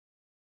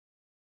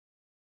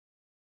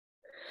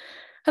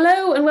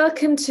Hello and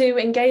welcome to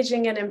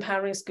Engaging and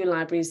Empowering School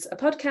Libraries, a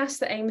podcast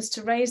that aims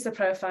to raise the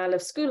profile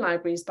of school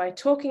libraries by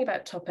talking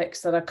about topics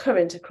that are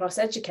current across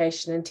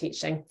education and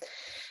teaching.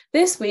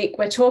 This week,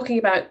 we're talking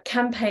about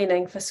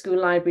campaigning for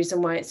school libraries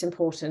and why it's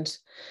important.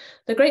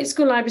 The Great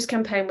School Libraries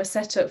campaign was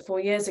set up 4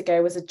 years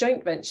ago as a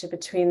joint venture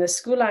between the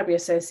School Library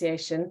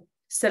Association,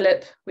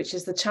 CILIP, which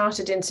is the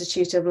Chartered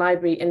Institute of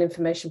Library and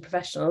Information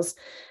Professionals,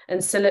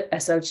 and CILIP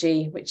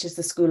SLG, which is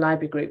the School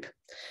Library Group.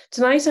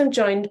 Tonight, I'm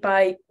joined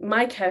by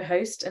my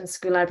co-host and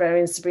school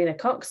librarian, Sabrina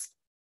Cox,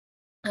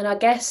 and our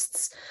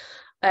guests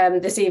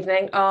this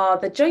evening are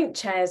the joint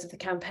chairs of the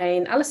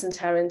campaign, Alison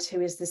Tarrant,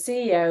 who is the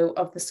CEO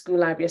of the School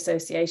Library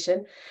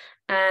Association,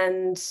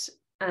 and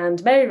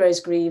Mary Rose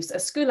Grieves, a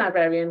school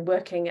librarian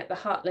working at the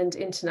Hartland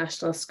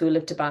International School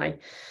of Dubai.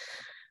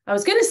 I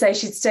was going to say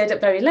she'd stayed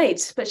up very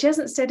late, but she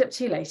hasn't stayed up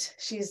too late.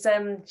 It's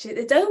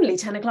only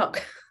 10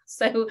 o'clock.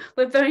 So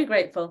we're very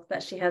grateful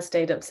that she has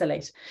stayed up so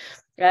late.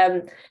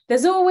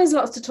 There's always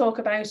lots to talk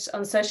about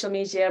on social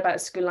media about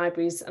school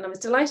libraries, and I was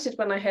delighted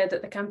when I heard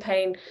that the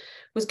campaign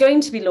was going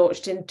to be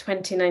launched in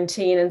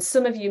 2019, and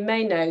some of you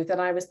may know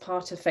that I was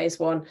part of phase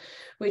one,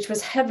 which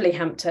was heavily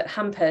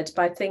hampered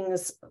by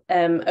things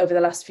over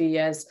the last few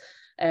years,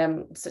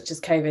 such as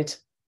COVID.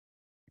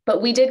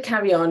 But we did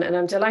carry on, and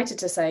I'm delighted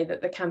to say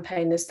that the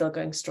campaign is still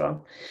going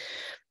strong.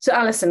 So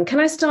Alison, can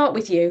I start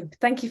with you?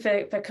 Thank you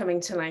for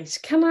coming tonight.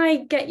 Can I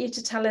get you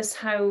to tell us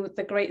how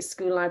the Great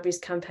School Libraries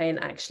campaign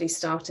actually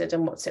started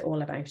and what's it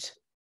all about?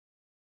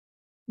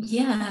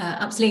 Yeah,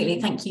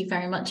 absolutely. Thank you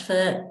very much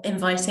for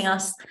inviting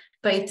us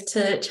both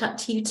to chat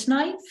to you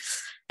tonight.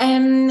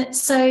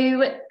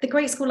 So the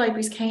Great School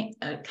Libraries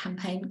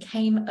campaign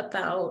came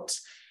about,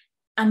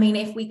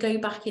 if we go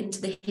back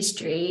into the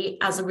history,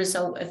 as a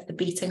result of the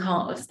Beating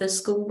Heart of the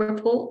School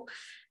report,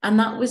 and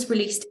that was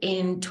released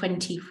in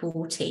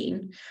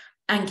 2014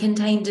 and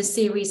contained a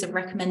series of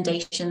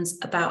recommendations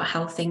about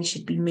how things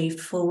should be moved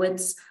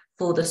forwards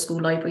for the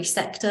school library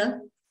sector.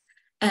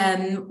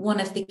 One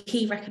of the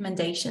key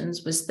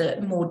recommendations was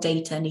that more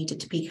data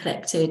needed to be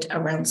collected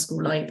around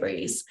school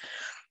libraries.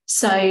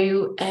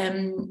 So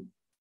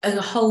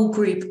a whole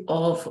group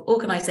of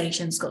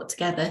organisations got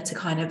together to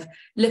kind of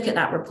look at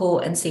that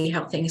report and see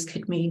how things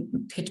could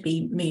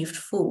be moved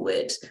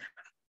forward.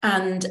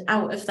 And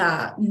out of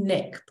that,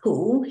 Nick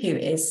Poole, who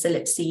is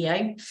CILIP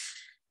CEO,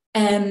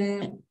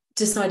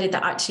 decided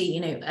that actually,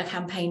 a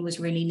campaign was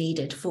really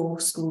needed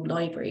for school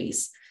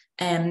libraries.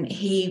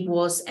 He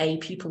was a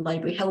pupil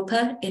library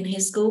helper in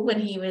his school when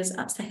he was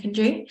at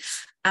secondary,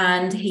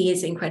 and he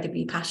is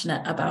incredibly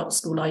passionate about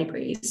school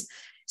libraries.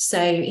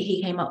 So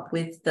he came up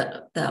with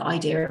the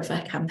idea of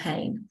a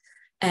campaign.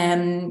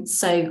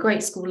 So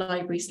Great School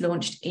Libraries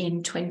launched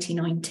in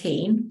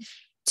 2019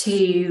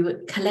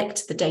 to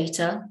collect the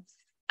data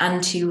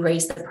and to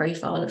raise the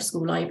profile of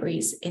school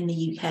libraries in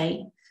the UK.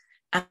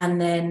 And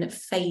then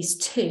phase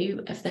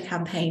 2 of the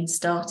campaign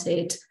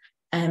started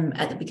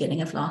at the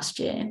beginning of last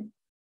year.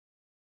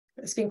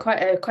 It's been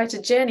quite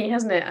a journey,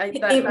 hasn't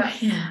it?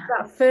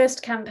 That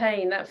first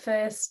campaign, that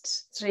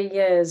first 3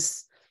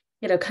 years,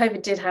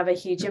 COVID did have a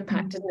huge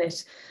impact, didn't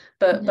it?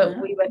 But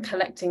we were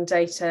collecting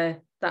data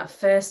that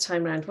first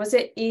time round. Was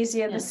it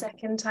easier the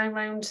second time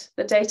round,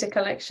 the data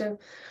collection?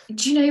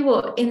 Do you know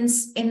what? In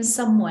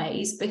some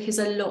ways, because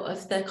a lot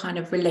of the kind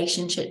of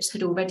relationships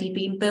had already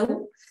been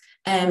built.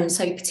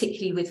 So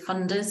particularly with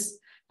funders,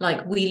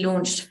 like we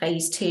launched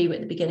phase 2 at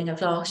the beginning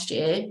of last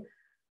year.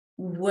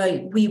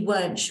 We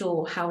weren't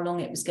sure how long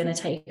it was going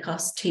to take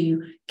us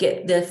to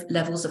get the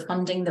levels of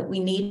funding that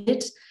we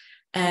needed.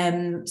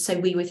 So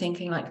we were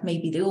thinking like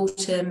maybe the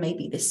autumn,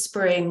 maybe this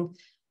spring.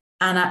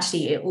 And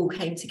actually it all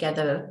came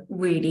together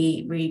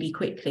really, really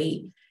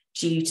quickly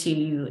due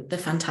to the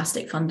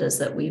fantastic funders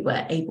that we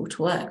were able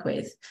to work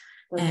with.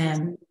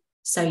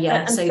 So the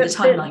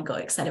timeline got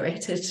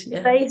accelerated.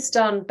 Yeah. Based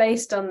on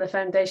the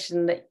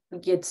foundation that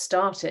you'd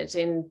started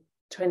in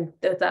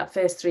that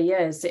first 3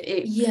 years,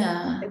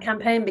 the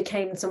campaign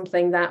became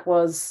something that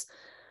was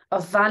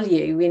of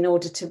value in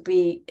order to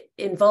be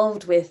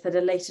involved with at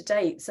a later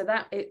date. So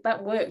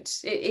that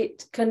worked.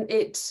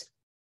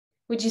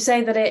 Would you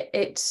say that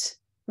it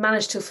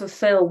managed to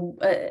fulfill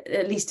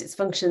at least its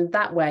function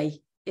that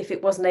way, if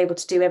it wasn't able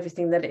to do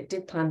everything that it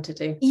did plan to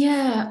do?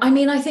 Yeah,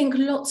 I think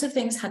lots of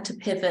things had to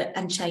pivot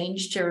and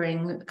change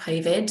during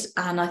COVID,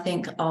 and I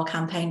think our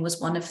campaign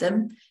was one of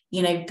them.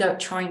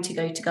 Trying to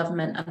go to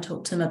government and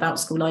talk to them about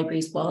school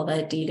libraries while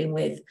they're dealing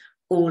with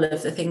all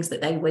of the things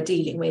that they were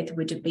dealing with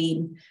would have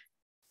been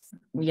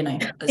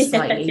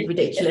slightly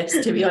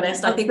ridiculous, to be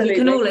honest. I think we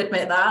can all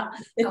admit that,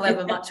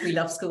 however much we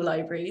love school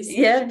libraries.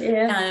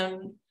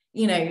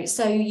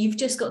 So you've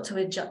just got to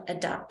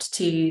adapt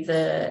to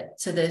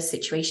the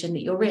situation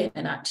that you're in.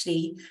 And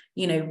actually,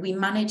 we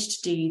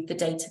managed to do the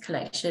data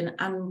collection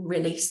and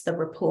release the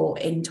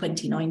report in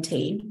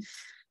 2019,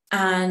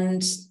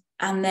 and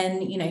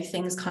then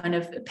things kind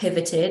of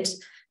pivoted.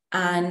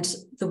 And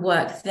the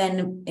work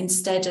then,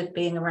 instead of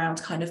being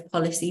around kind of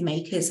policy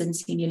makers and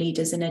senior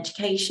leaders in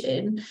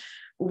education,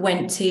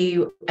 went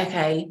to,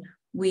 okay,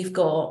 we've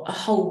got a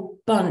whole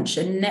bunch,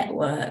 a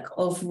network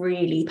of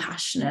really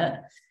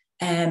passionate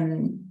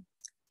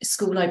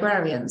school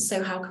librarians.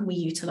 So how can we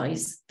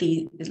utilize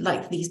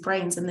these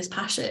brains and this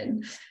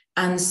passion?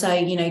 And so,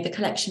 you know, the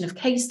collection of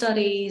case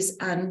studies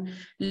and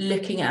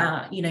looking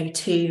at, you know,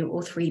 2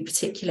 or 3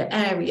 particular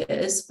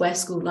areas where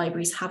school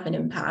libraries have an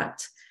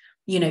impact,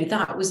 you know,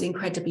 that was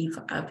incredibly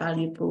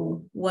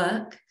valuable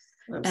work.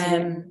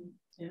 Yeah.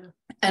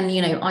 And,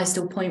 you know, I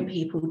still point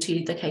people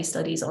to the case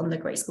studies on the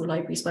Great School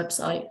Libraries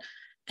website,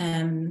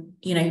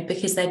 you know,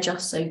 because they're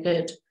just so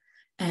good.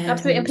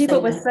 Absolutely. And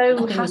people were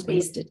so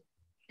happy.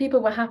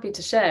 People were happy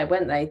to share,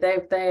 weren't they?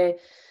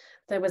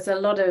 There was a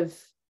lot of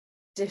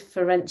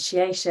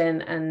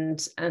differentiation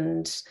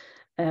and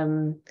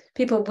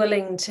people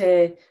willing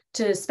to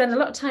spend a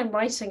lot of time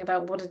writing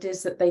about what it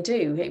is that they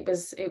do. It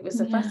was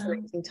a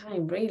fascinating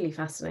time, really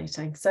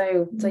fascinating.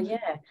 So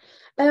yeah.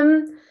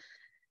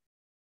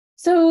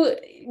 So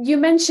you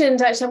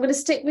mentioned, actually, I'm going to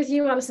stick with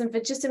you, Alison, for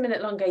just a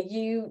minute longer.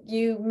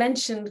 You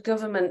mentioned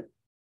government,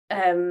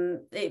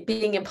 it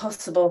being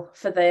impossible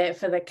for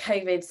the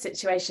COVID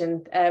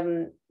situation,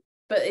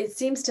 but it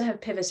seems to have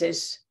pivoted.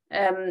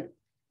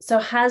 So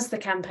has the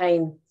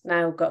campaign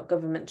now got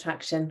government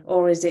traction,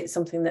 or is it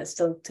something that's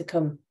still to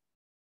come?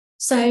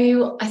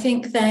 So I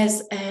think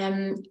there's,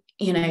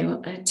 you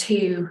know,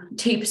 two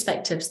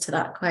perspectives to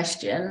that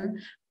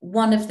question.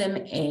 One of them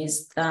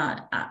is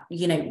that,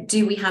 you know,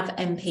 do we have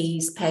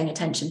MPs paying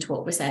attention to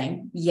what we're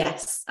saying?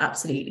 Yes,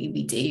 absolutely,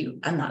 we do.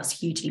 And that's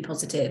hugely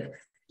positive.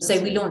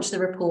 So we launched the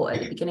report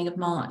at the beginning of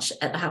March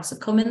at the House of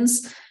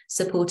Commons,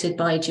 supported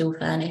by Jill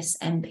Furness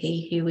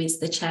MP, who is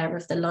the chair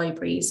of the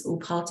Libraries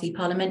All-Party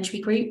Parliamentary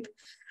Group.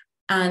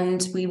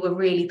 And we were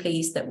really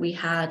pleased that we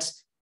had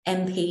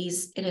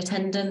MPs in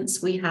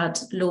attendance, we had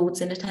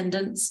Lords in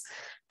attendance,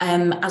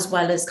 as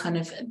well as kind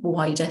of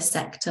wider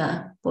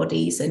sector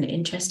bodies and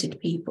interested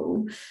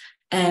people.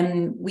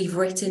 We've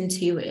written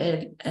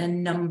to a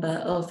number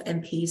of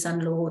MPs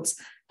and Lords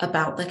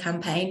about the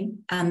campaign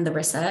and the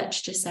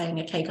research, just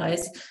saying, okay,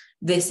 guys,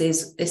 this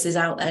is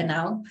out there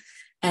now.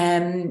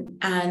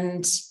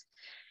 And,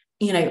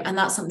 you know, and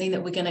that's something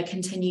that we're going to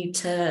continue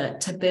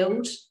to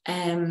build.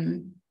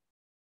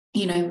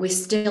 You know, we're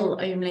still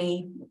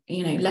only,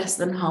 you know, less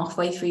than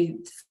halfway through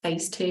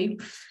phase 2.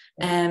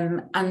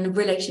 And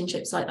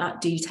relationships like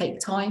that do take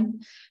time,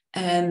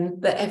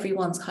 but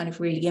everyone's kind of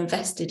really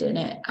invested in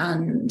it.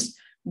 And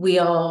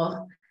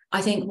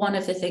I think one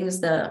of the things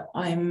that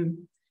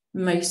I'm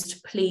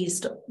most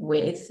pleased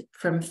with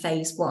from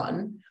phase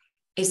 1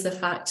 is the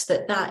fact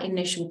that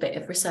initial bit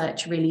of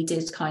research really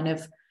did kind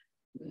of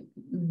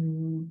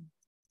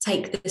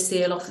take the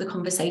seal off the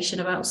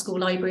conversation about school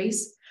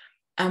libraries.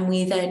 And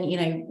we then, you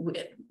know,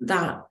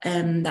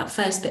 that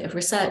first bit of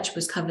research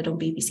was covered on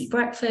BBC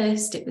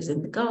Breakfast, it was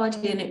in The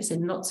Guardian, it was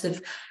in lots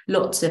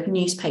of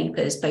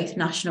newspapers, both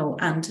national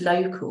and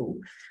local.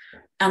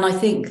 And I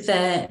think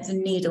the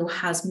needle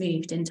has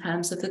moved in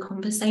terms of the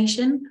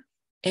conversation,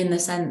 in the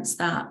sense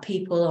that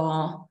people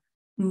are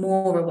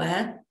more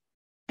aware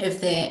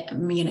of the,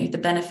 you know, the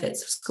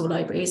benefits of school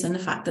libraries and the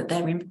fact that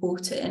they're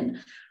important.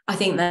 I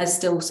think there's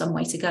still some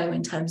way to go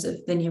in terms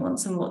of the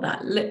nuance and what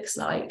that looks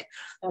like.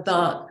 Absolutely.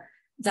 But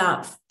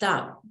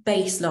that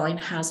baseline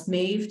has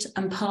moved,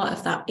 and part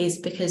of that is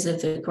because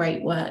of the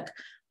great work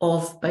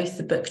of both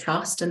the Book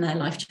Trust and their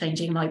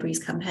Life-Changing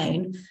Libraries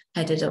campaign,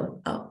 headed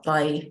up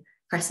by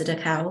Cressida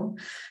Cowell,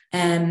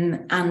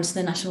 and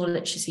the National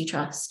Literacy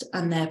Trust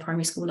and their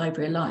Primary School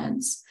Library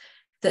Alliance,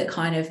 that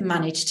kind of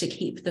managed to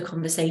keep the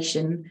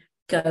conversation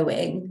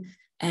going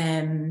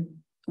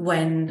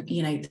when,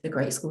 you know, the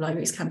Great School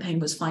Libraries campaign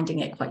was finding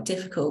it quite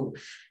difficult.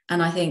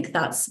 And I think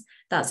that's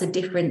a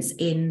difference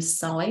in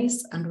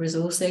size and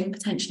resourcing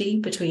potentially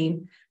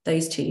between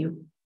those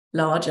two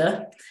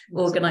larger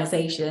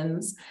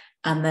organisations.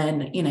 And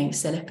then, you know,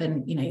 CILIP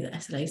and, you know, the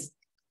SLA's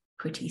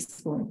pretty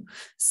small.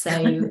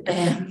 So,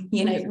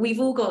 you know, we've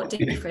all got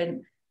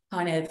different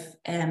kind of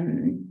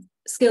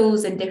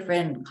skills and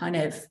different kind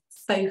of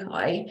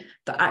foci,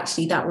 but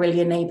actually that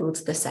really enabled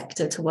the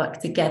sector to work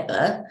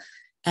together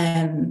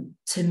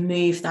to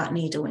move that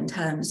needle in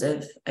terms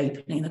of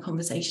opening the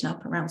conversation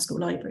up around school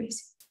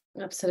libraries.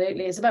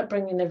 Absolutely. It's about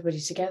bringing everybody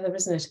together,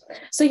 isn't it?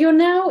 So you're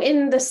now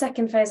in the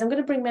second phase. I'm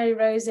going to bring Mary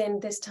Rose in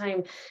this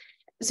time.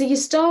 So you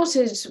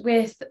started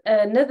with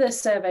another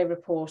survey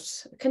report.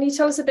 Can you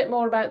tell us a bit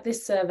more about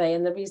this survey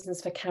and the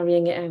reasons for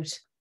carrying it out?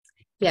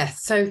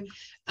 Yes, so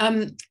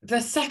the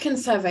second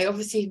survey,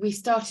 obviously we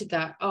started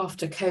that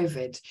after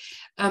COVID.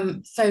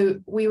 So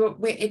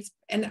it's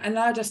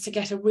allowed us to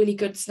get a really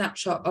good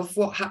snapshot of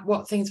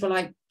what things were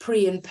like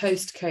pre and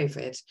post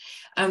COVID.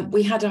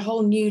 We had a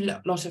whole new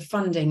lot of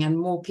funding and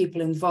more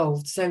people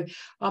involved. So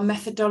our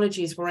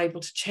methodologies were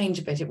able to change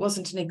a bit. It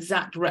wasn't an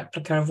exact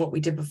replica of what we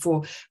did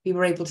before. We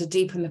were able to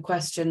deepen the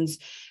questions,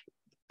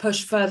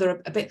 push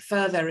a bit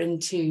further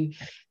into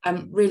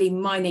really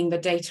mining the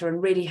data and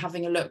really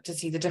having a look to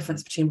see the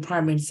difference between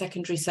primary and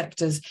secondary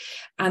sectors,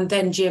 and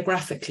then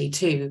geographically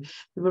too.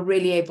 We were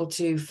really able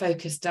to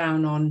focus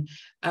down on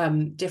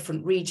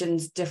different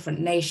regions, different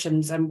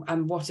nations,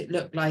 and what it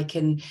looked like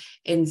in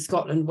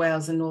Scotland,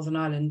 Wales and Northern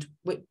Ireland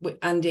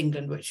and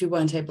England, which we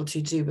weren't able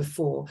to do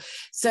before.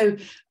 So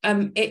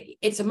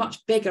it's a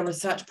much bigger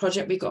research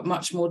project. We got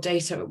much more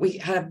data. We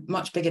had a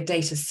much bigger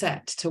data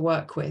set to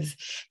work with,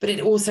 but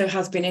it also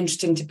has been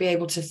interesting to be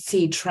able to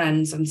see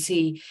trends and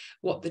see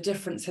what the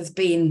difference has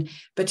been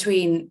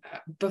between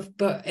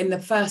in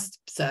the first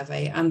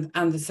survey and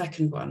the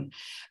second one.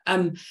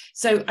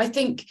 So I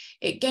think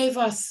it gave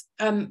us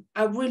a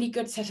really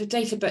good set of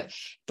data, but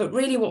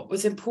really what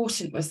was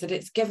important was that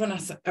it's given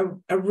us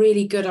a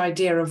really good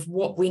idea of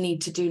what we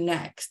need to do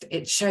next.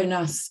 It's shown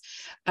us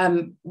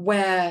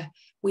where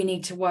we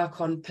need to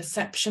work on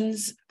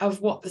perceptions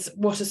of what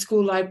a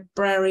school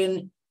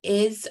librarian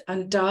is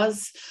and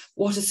does,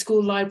 what a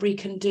school library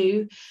can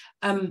do.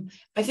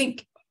 I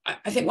think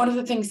one of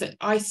the things that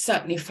I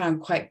certainly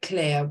found quite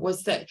clear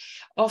was that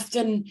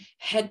often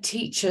head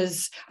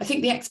teachers, I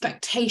think the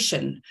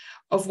expectation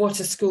of what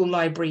a school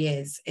library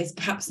is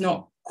perhaps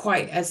not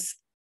quite as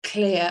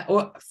clear,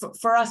 or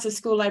for us as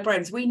school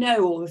librarians, we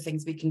know all the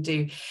things we can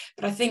do,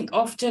 but I think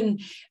often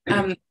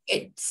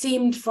it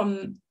seemed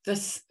from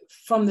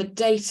the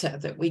data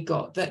that we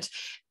got that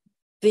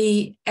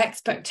the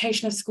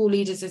expectation of school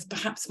leaders is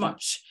perhaps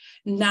much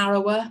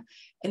narrower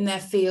in their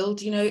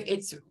field.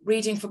 It's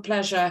reading for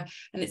pleasure,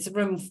 and it's a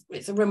room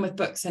with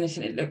books in it,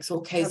 and it looks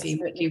all cozy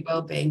and really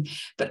well-being.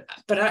 But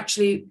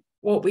actually,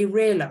 what we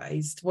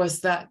realised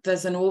was that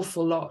there's an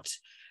awful lot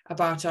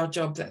about our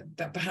job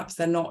that perhaps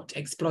they're not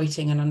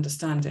exploiting and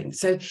understanding.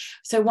 So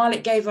while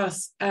it gave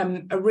us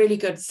a really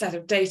good set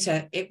of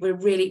data, it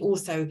really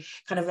also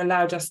kind of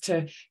allowed us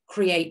to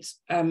create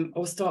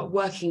or start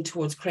working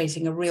towards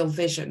creating a real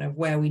vision of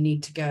where we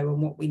need to go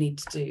and what we need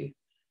to do.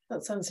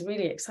 That sounds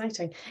really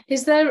exciting.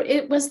 Was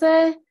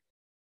there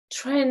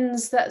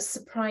trends that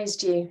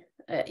surprised you?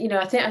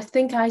 I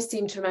think I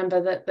seem to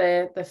remember that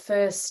the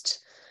first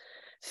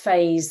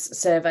phase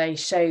survey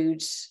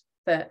showed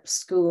that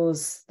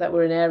schools that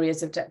were in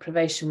areas of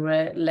deprivation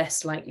were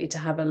less likely to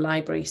have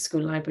a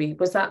school library.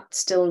 Was that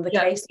still the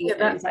case?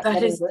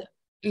 That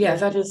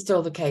is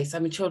still the case. I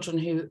mean, children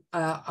who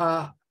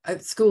are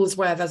at schools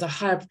where there's a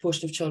higher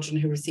proportion of children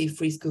who receive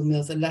free school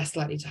meals are less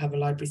likely to have a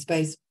library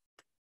space,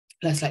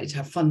 less likely to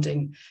have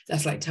funding,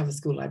 less likely to have a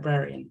school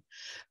librarian.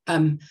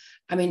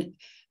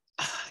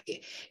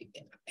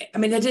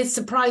 It is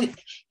surprising.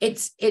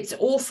 It's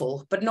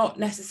awful, but not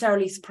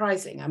necessarily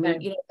surprising.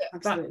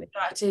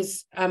 That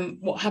is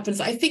what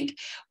happens. I think.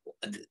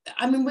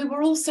 We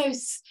were also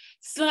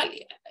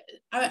slightly.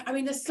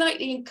 They're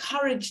slightly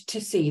encouraged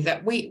to see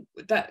that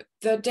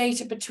the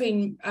data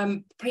between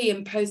pre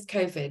and post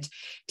COVID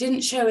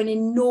didn't show an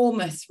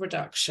enormous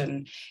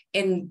reduction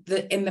in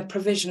the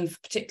provision of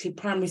particularly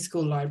primary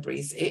school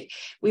libraries.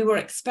 We were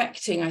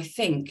expecting, I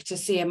think, to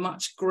see a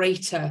much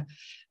greater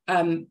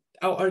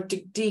or a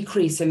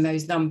decrease in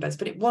those numbers,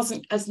 but it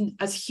wasn't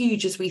as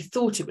huge as we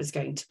thought it was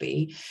going to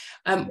be,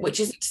 which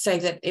isn't to say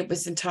that it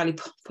was entirely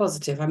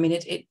positive. I mean,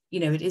 it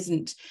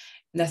isn't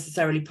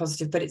necessarily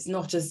positive, but it's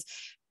not as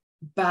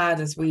bad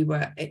as we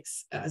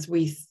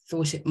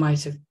thought it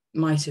might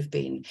have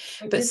been.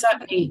 But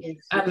certainly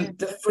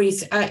the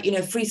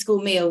free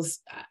school meals,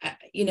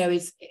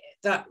 is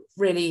that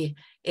really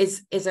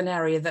is an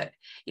area that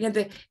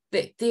the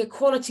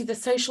equality, the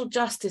social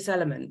justice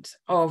element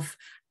of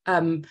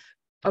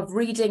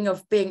reading,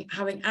 of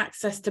having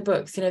access to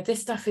books,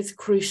 this stuff is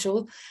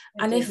crucial.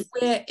 And if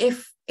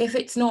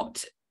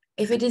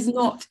it is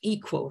not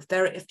equal,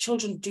 if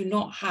children do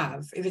not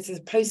have, if it's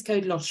a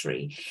postcode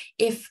lottery,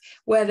 if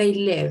where they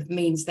live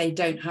means they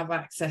don't have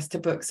access to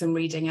books and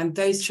reading, and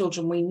those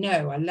children we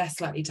know are less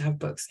likely to have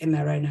books in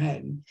their own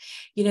home,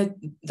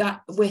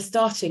 that we're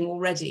starting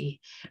already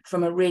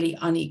from a really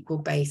unequal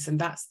base, and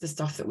that's the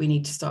stuff that we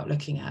need to start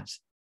looking at.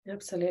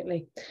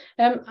 Absolutely.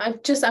 I'm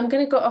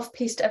going to go off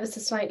piste ever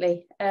so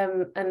slightly,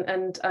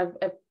 and I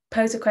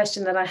pose a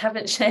question that I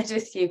haven't shared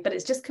with you, but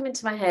it's just come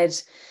into my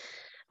head.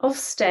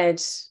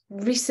 Ofsted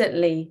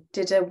recently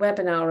did a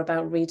webinar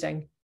about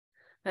reading,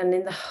 and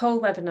in the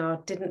whole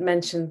webinar didn't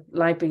mention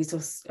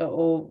libraries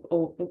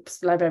or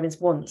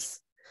librarians once.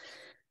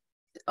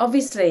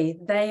 Obviously,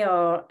 they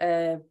are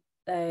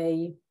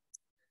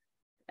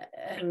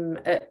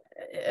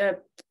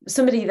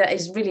somebody that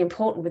is really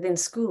important within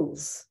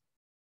schools.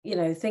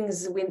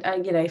 Things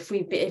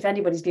if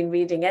anybody's been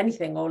reading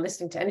anything or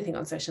listening to anything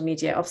on social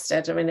media,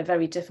 Ofsted are in a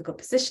very difficult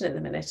position at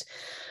the minute.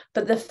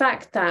 But the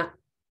fact that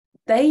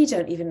they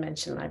don't even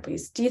mention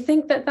libraries, do you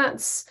think that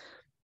that's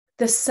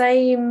the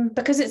same?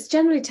 Because it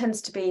generally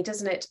tends to be,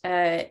 doesn't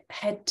it,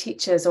 head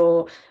teachers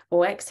or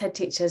ex-head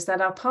teachers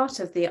that are part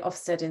of the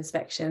Ofsted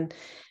inspection.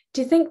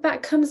 Do you think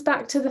that comes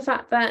back to the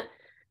fact that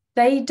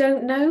they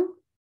don't know?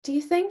 Do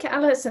you think?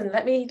 Alison,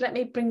 let me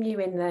bring you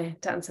in there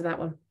to answer that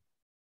one.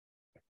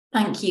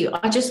 Thank you.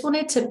 I just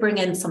wanted to bring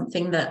in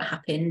something that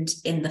happened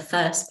in the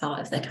first part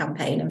of the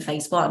campaign in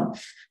phase one,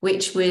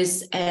 which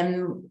was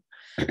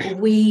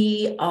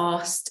we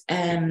asked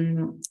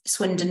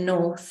Swindon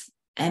North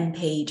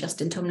MP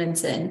Justin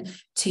Tomlinson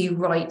to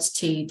write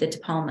to the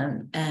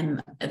Department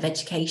of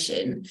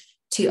Education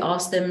to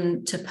ask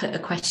them to put a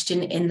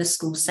question in the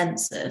school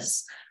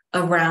census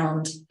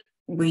around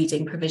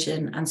reading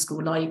provision and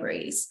school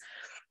libraries.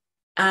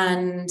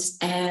 And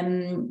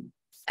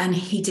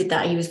he did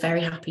that. He was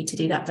very happy to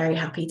do that, very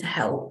happy to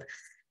help.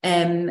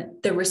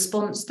 The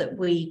response that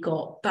we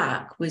got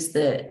back was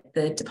that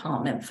the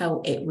department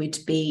felt it would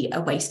be a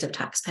waste of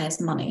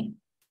taxpayers' money.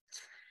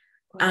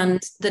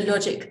 And the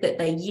logic that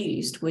they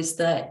used was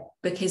that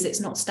because it's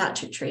not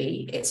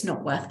statutory, it's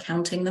not worth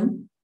counting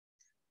them,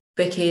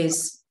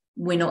 because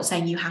we're not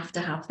saying you have to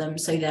have them,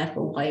 so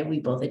therefore why are we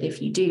bothered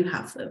if you do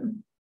have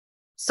them?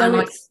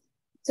 So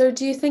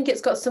do you think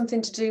it's got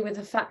something to do with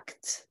the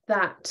fact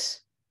that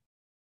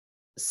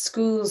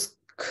schools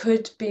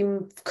could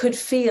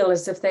feel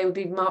as if they would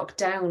be marked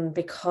down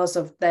because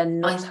of their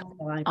not having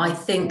a library? I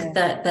think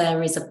that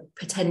there is a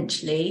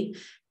potentially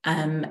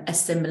a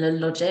similar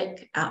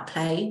logic at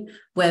play,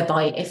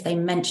 whereby if they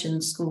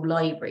mention school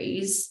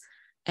libraries,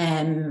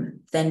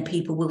 then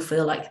people will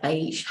feel like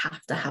they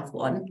have to have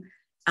one.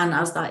 And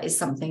as that is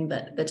something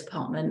that the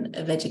Department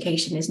of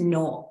Education is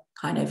not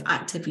kind of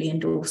actively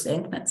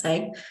endorsing, let's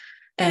say,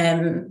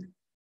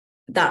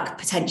 that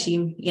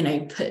potentially, you know,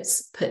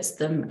 puts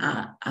them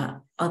at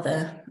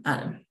other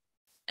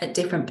at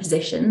different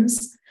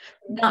positions.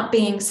 That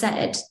being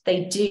said,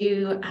 they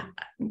do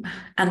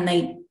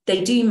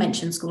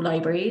mention school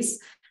libraries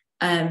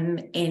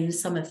in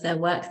some of their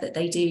work that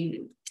they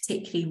do,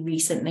 particularly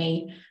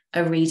recently,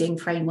 a reading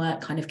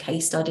framework kind of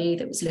case study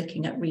that was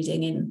looking at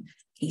reading in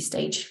key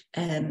stage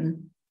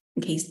in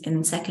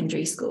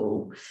secondary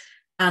school.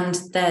 And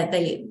there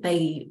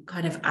they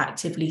kind of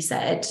actively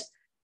said,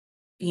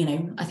 you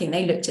know, I think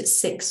they looked at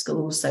 6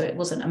 schools, so it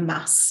wasn't a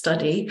mass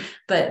study,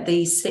 but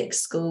these 6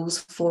 schools,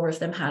 4 of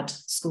them had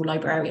school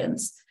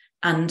librarians,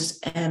 and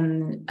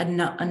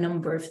a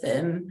number of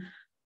them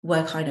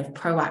were kind of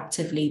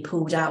proactively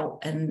pulled out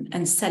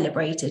and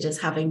celebrated as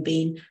having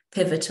been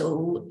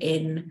pivotal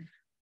in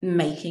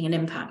making an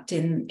impact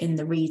in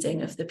the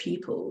reading of the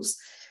pupils.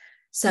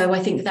 So I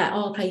think there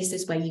are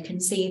places where you can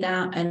see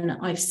that, and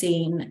I've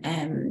seen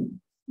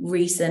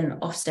recent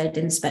Ofsted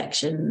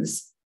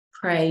inspections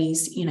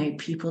praise, you know,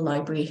 pupil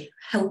library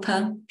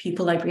helper,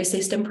 pupil library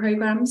assistant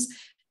programs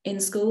in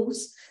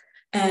schools.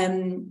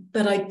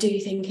 But I do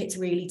think it's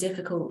really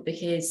difficult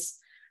because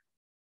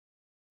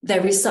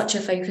there is such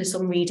a focus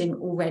on reading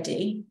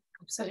already.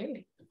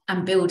 Absolutely.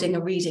 And building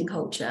a reading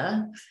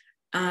culture.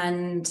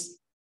 And,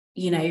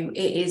 you know,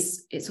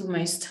 it's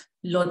almost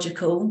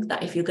logical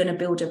that if you're going to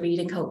build a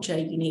reading culture,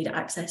 you need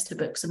access to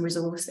books and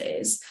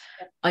resources.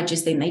 I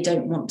just think they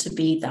don't want to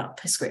be that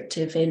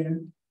prescriptive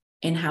in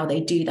how they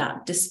do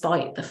that,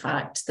 despite the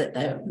fact that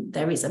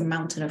there is a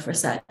mountain of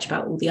research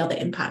about all the other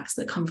impacts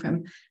that come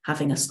from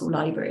having a school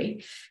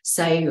library.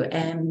 So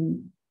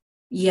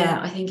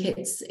I think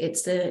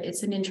it's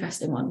an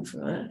interesting one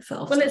for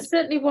Ofsted. Well, it's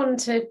certainly one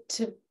to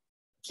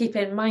keep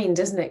in mind,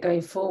 isn't it,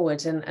 going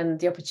forward, and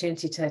the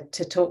opportunity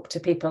to talk to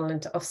people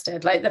and to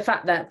Ofsted, like the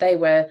fact that they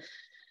were,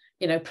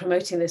 you know,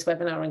 promoting this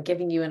webinar and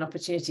giving you an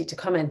opportunity to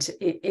comment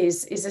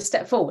is a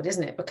step forward,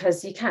 isn't it?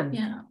 Because you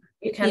can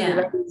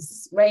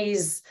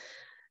raise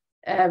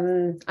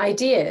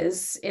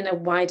ideas in a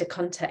wider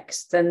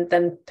context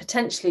than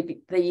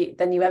potentially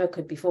than you ever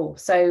could before.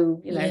 So,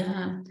 you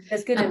know,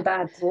 there's good and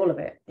bad to all of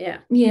it.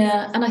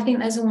 And I think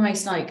there's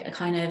almost like a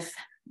kind of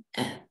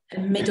a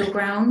middle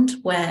ground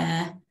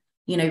where,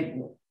 you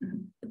know,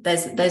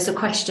 there's a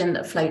question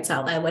that floats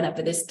out there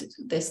whenever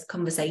this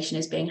conversation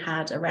is being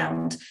had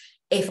around,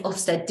 if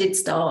Ofsted did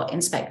start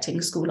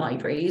inspecting school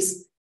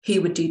libraries,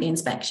 who would do the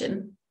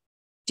inspection?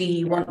 Do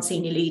you want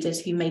senior leaders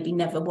who maybe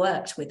never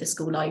worked with the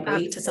school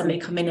library to suddenly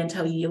come in and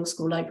tell you your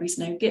school library is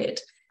no good?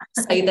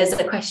 So there's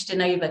a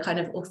question over kind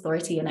of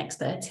authority and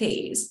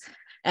expertise.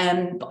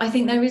 But I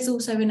think there is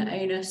also an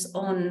onus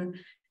on,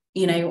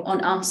 you know,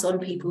 on us, on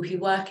people who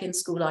work in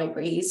school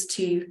libraries,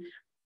 to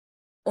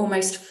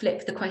almost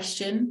flip the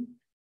question.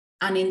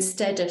 And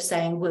instead of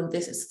saying, will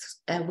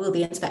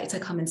the inspector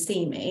come and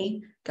see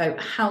me, go,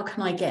 how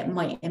can I get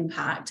my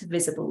impact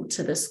visible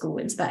to the school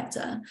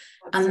inspector?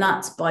 And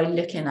that's by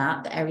looking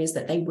at the areas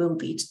that they will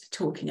be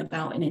talking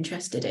about and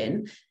interested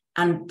in,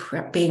 and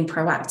being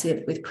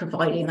proactive with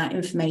providing that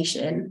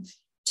information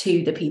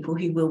to the people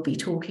who will be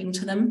talking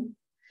to them.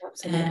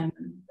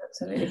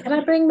 Absolutely. Can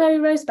I bring Mary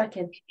Rose back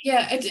in?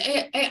 Yeah,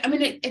 I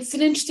mean, it's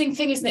an interesting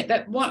thing, isn't it,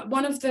 that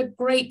one of the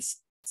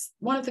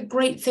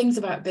great things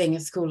about being a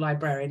school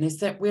librarian is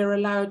that we're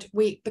allowed,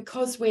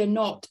 because we're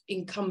not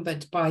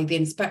encumbered by the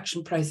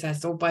inspection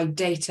process or by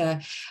data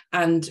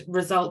and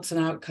results and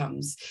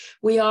outcomes,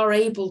 we are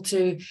able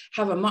to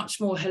have a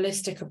much more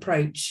holistic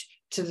approach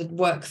to the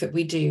work that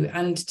we do,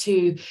 and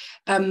to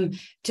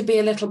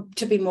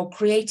be more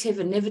creative,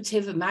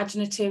 innovative,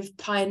 imaginative,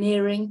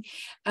 pioneering,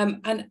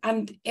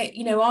 and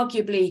you know,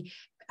 arguably,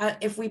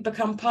 if we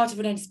become part of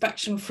an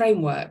inspection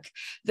framework,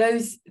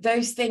 those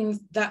things,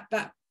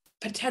 that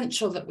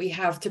potential that we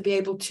have to be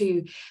able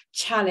to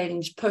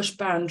challenge, push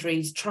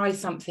boundaries, try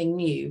something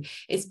new,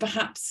 is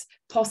perhaps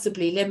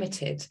possibly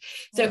limited.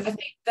 So I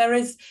think there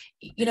is,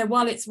 you know,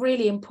 while it's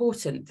really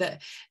important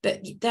that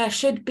there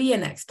should be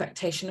an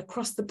expectation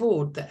across the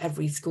board that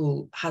every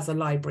school has a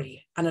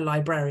library and a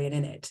librarian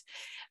in it,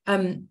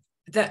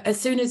 that as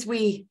soon as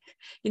we,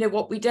 you know,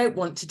 what we don't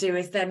want to do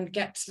is then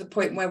get to the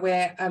point where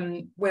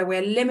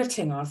we're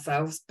limiting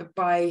ourselves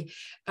by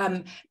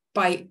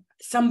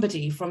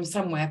somebody from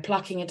somewhere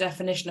plucking a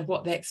definition of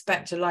what they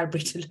expect a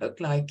library to look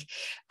like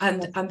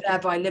and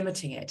thereby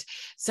limiting it.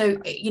 So,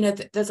 you know,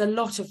 there's a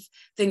lot of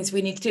things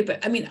we need to do.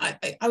 But I mean,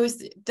 I was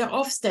the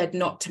Ofsted,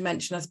 not to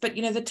mention us, but,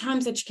 you know, the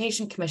Times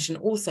Education Commission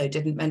also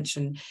didn't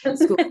mention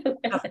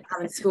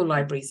having school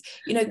libraries.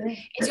 You know,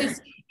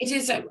 it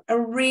is a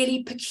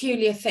really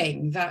peculiar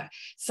thing, that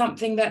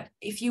something that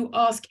if you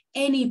ask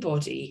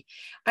anybody,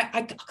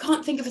 I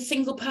can't think of a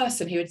single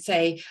person who would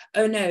say,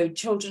 oh no,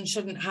 children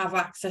shouldn't have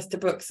access to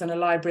books and a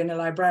library and a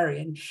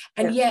librarian,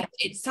 and yet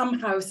it's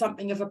somehow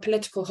something of a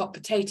political hot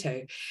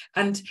potato,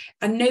 and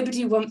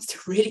nobody wants to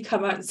really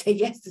come out and say,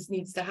 yes, this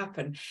needs to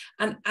happen.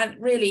 And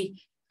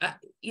really,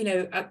 you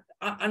know,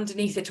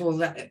 underneath it all,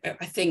 that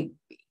I think,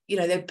 you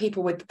know, the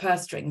people with the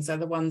purse strings are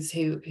the ones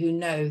who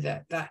know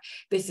that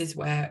this is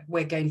where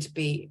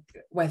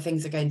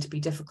things are going to be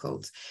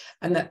difficult,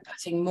 and that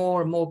putting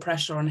more and more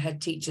pressure on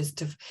head teachers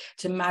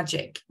to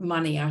magic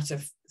money out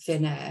of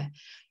thin air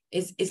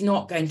is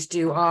not going to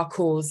do our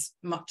cause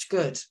much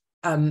good.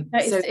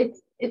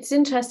 It's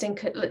interesting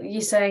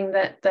you saying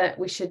that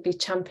we should be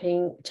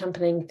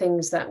championing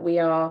things that we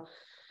are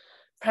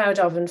proud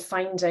of and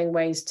finding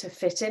ways to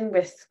fit in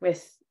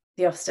with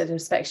the Ofsted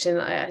inspection.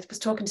 I was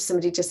talking to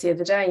somebody just the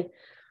other day,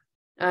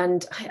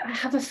 and I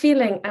have a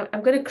feeling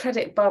I'm going to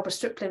credit Barbara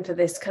Strickland for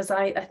this, because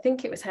I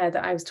think it was her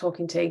that I was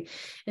talking to,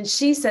 and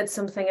she said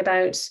something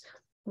about,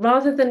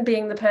 rather than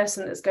being the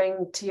person that's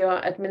going to your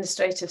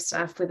administrative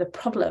staff with a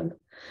problem,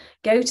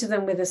 go to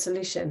them with a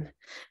solution,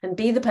 and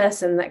be the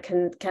person that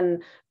can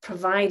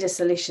provide a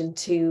solution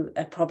to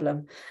a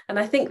problem. And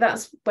I think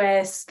that's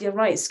where, you're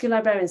right, school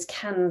librarians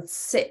can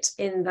sit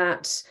in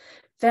that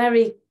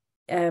very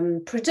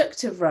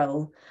productive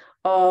role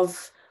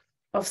of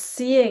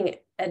seeing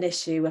an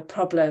issue, a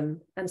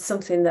problem, and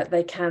something that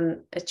they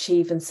can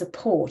achieve and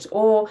support,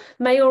 or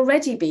may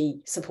already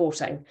be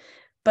supporting,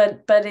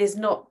 but is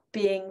not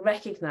being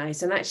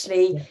recognized. And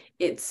actually,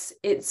 it's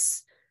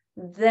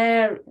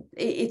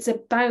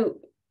about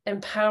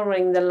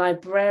empowering the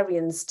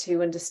librarians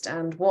to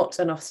understand what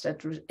an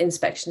Ofsted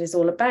inspection is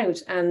all about,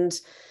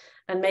 and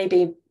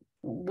maybe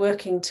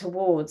working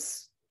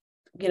towards,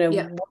 you know,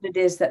 what it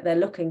is that they're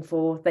looking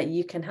for that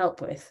you can help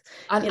with.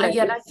 And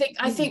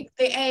I think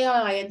the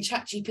AI and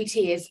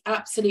ChatGPT is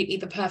absolutely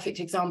the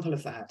perfect example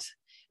of that.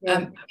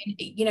 I mean,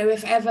 you know,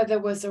 if ever there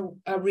was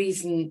a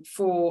reason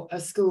for a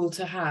school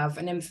to have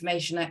an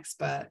information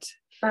expert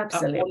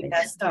on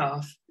their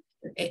staff,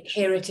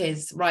 here it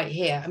is, right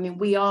here. I mean,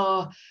 we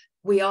are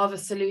the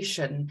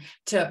solution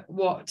to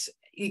what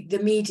the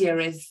media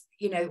is,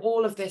 you know,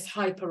 all of this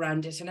hype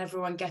around it, and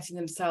everyone getting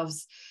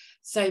themselves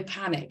so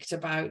panicked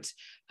about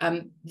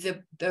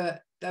the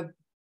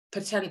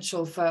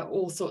potential for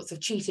all sorts of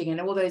cheating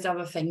and all those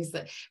other things,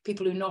 that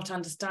people who are not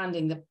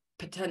understanding the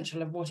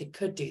potential of what it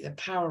could do, the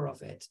power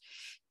of it,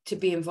 to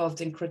be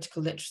involved in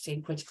critical literacy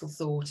and critical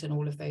thought and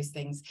all of those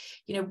things.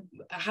 You know,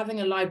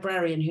 having a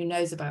librarian who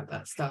knows about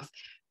that stuff,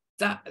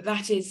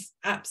 that is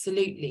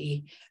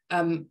absolutely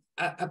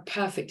a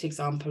perfect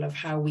example of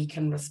how we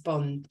can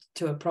respond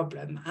to a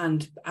problem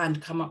and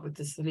come up with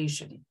the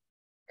solution.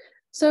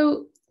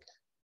 So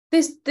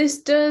this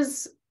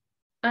does,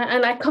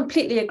 and I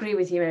completely agree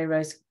with you, Mary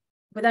Rose,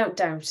 without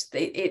doubt.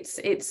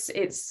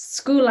 It's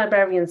school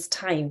librarians'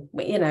 time.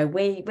 You know,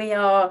 we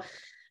are.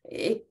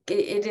 It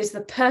is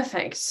the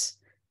perfect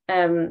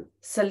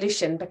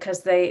solution,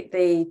 because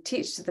the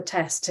teach to the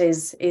test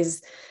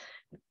is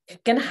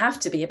going to have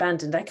to be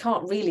abandoned. I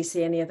can't really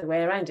see any other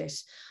way around it.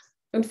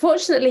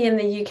 Unfortunately, in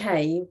the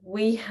UK,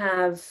 we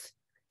have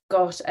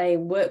got a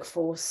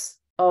workforce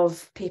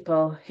of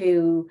people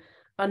who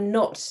are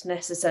not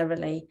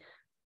necessarily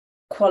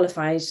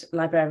qualified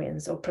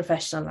librarians or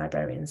professional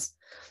librarians,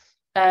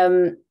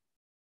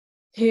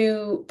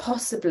 who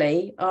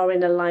possibly are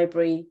in a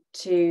library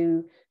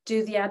to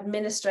do the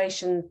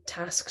administration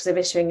tasks of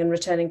issuing and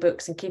returning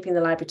books and keeping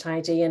the library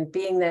tidy and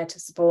being there to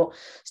support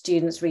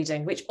students'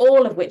 reading,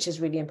 all of which is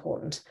really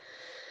important.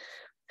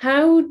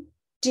 How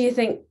do you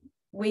think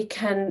we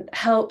can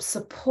help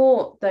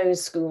support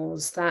those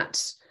schools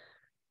that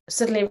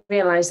suddenly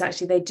realise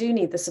actually they do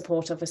need the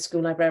support of a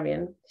school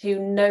librarian who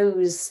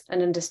knows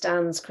and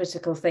understands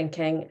critical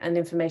thinking and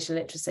information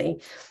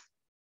literacy,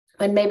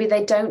 and maybe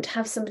they don't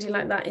have somebody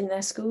like that in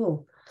their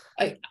school?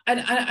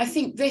 I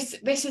think this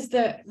is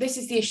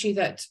the issue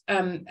that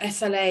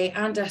SLA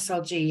and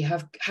SLG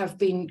have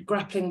been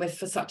grappling with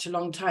for such a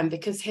long time,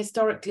 because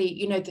historically,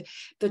 you know,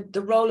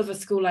 the role of a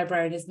school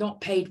librarian is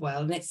not paid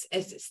well, and it's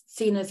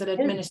seen as an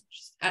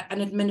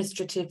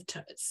administrative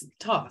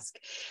task.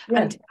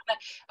 And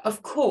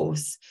of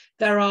course,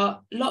 there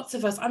are lots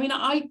of us. I mean,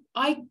 I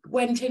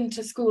went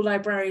into school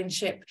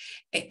librarianship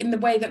in the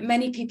way that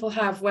many people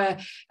have, where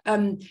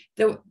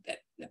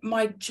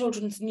my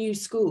children's new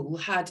school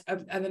had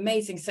an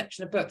amazing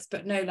section of books,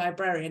 but no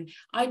librarian.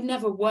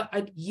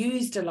 I'd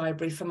used a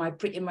library for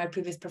in my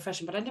previous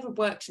profession, but I'd never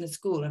worked in a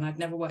school, and I'd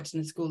never worked in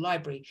a school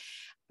library.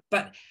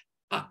 But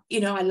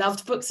I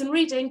loved books and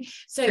reading,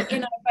 so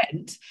in I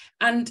went,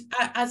 and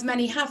as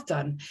many have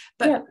done.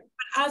 But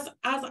as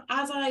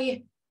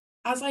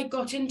I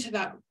got into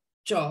that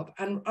job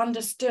and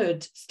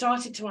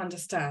started to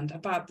understand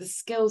about the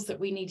skills that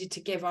we needed to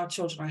give our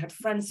children. I had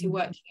friends who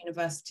worked at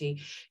university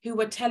who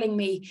were telling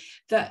me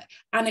that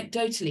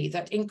anecdotally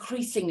that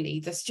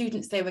increasingly the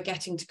students they were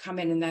getting to come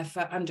in their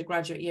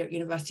undergraduate year at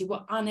university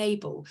were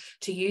unable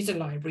to use a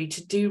library,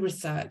 to do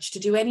research, to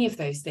do any of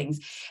those things.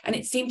 And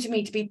it seemed to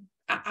me to be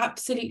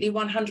absolutely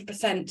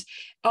 100%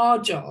 our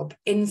job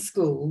in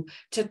school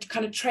to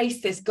kind of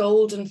trace this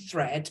golden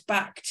thread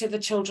back to the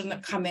children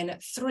that come in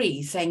at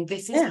 3, saying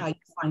this is how you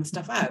find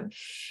stuff out,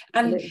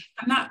 and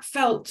that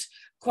felt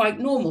quite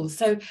normal.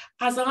 So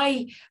as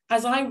I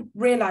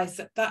realized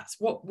that that's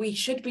what we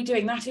should be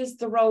doing, that is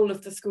the role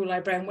of the school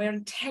librarian. We're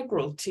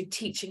integral to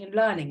teaching and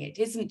learning. It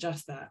isn't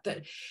just that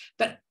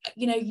but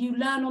you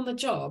learn on the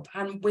job,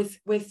 and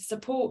with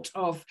support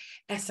of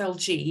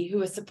SLG,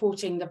 who are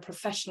supporting the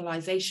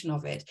professionalization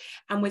of it,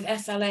 and with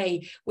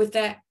SLA with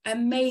their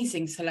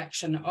amazing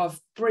selection of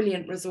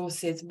brilliant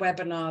resources,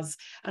 webinars,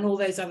 and all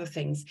those other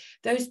things.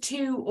 Those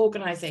 2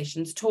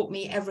 organizations taught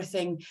me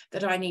everything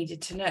that I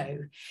needed to know,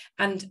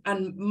 and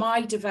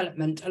my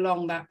development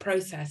along that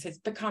process, it's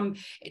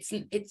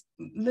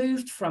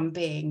moved from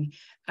being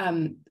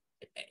a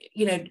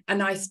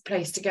nice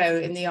place to go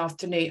in the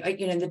afternoon,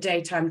 in the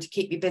daytime to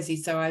keep me busy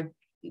so I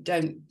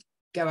don't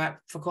go out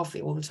for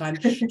coffee all the time,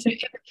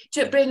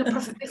 to being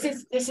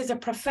this is a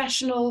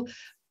professional,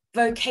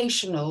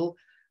 vocational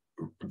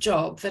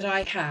job that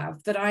I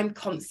have, that I'm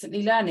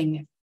constantly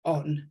learning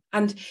on,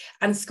 and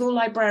school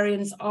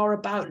librarians are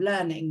about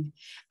learning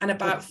and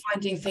about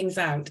finding things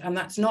out, and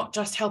that's not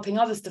just helping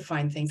others to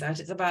find things out,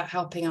 it's about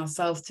helping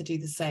ourselves to do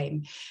the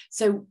same.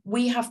 So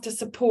we have to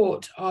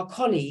support our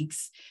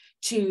colleagues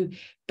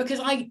because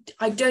I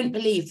don't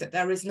believe that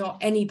there is not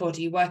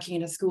anybody working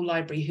in a school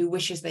library who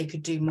wishes they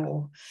could do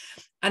more,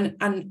 and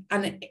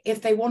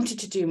if they wanted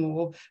to do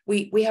more,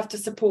 we have to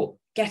support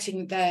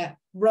getting their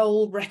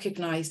role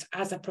recognised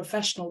as a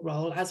professional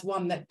role, as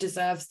one that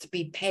deserves to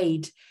be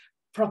paid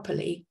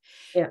properly,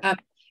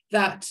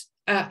 that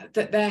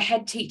their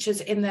head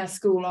teachers in their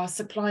school are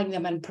supplying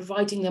them and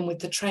providing them with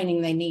the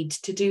training they need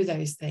to do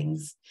those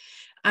things,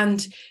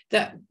 and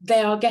that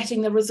they are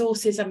getting the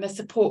resources and the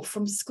support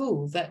from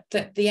school, that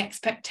the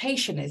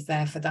expectation is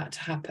there for that to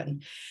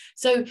happen.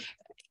 So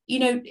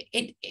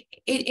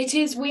it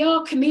is, we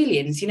are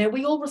chameleons,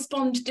 we all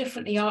respond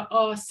differently.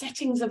 Our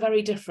settings are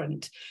very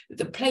different.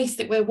 The place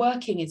that we're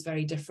working is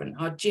very different.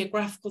 Our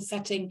geographical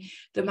setting,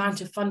 the amount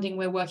of funding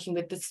we're working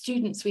with, the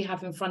students we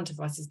have in front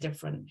of us is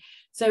different.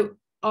 So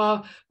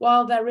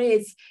while there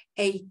is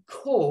a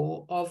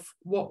core of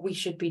what we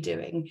should be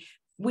doing,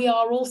 we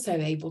are also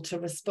able to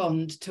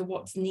respond to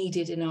what's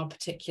needed in our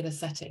particular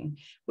setting,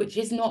 which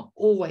is not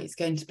always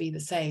going to be the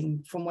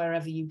same from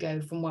wherever you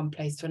go from one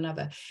place to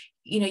another.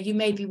 You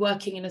may be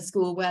working in a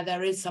school where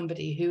there is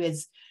somebody who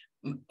is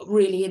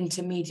really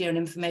into media and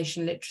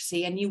information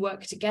literacy, and you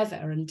work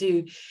together and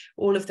do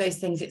all of those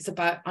things. It's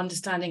about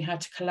understanding how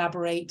to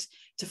collaborate,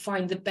 to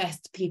find the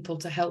best people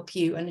to help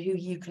you and who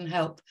you can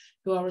help,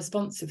 who are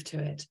responsive to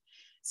it.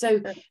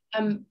 So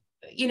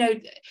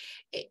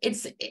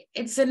it's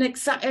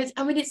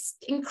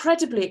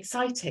incredibly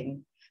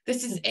exciting.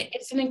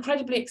 It's an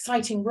incredibly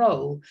exciting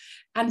role,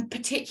 and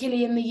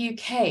particularly in the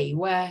UK,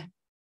 where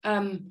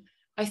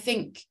I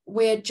think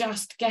we're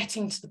just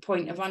getting to the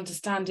point of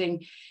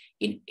understanding.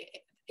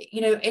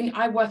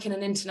 I work in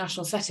an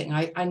international setting.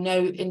 I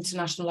know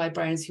international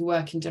librarians who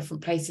work in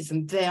different places,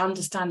 and their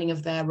understanding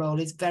of their role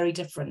is very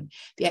different.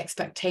 The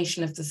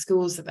expectation of the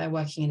schools that they're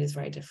working in is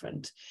very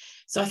different.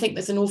 So I think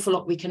there's an awful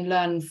lot we can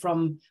learn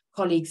from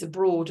colleagues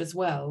abroad as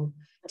well,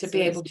 to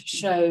be able to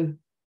show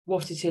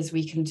what it is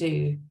we can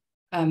do,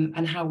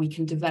 and how we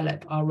can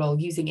develop our role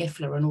using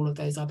IFLA and all of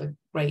those other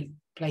great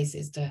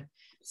places to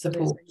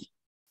support.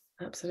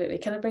 Absolutely.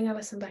 Can I bring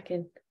Alison back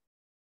in?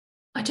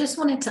 I just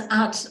wanted to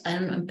add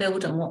and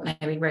build on what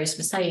Mary Rose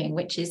was saying,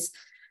 which is,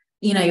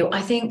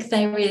 I think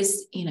there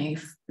is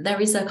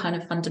a kind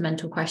of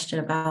fundamental question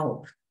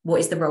about what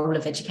is the role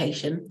of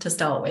education to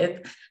start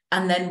with,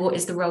 and then what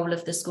is the role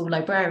of the school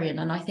librarian.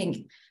 And I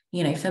think,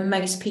 for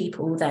most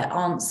people, their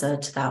answer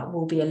to that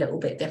will be a little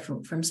bit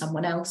different from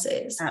someone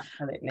else's.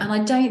 Absolutely. And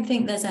I don't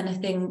think there's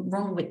anything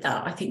wrong with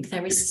that. I think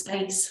there is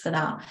space for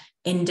that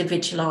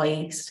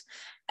individualized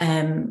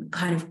kind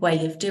of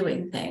way of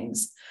doing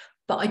things.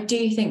 But I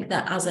do think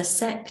that as a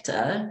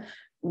sector,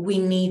 we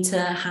need to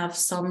have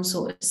some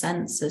sort of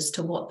sense as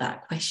to what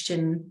that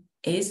question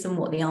is and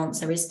what the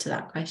answer is to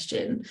that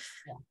question.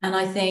 Yeah. And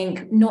I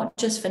think not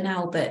just for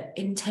now, but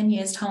in 10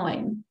 years'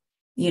 time,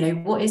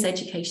 what is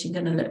education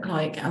going to look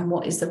like, and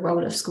what is the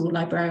role of school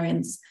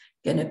librarians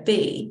going to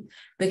be?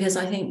 Because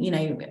I think,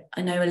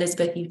 I know,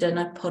 Elizabeth, you've done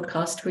a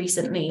podcast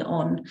recently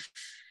on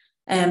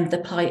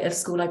the plight of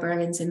school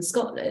librarians in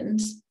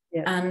Scotland.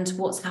 Yeah. And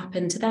what's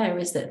happened there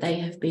is that they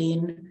have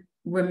been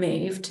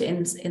removed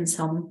in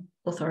some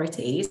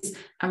authorities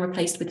and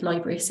replaced with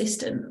library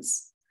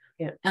assistants.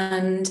 Yeah.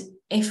 And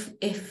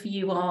if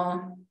you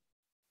are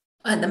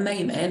at the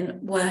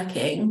moment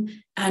working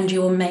and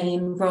your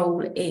main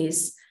role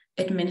is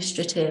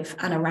administrative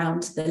and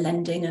around the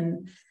lending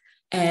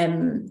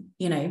and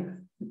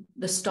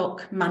the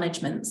stock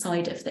management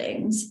side of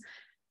things,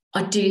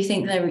 I do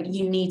think that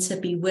you need to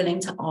be willing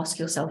to ask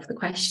yourself the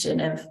question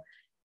of,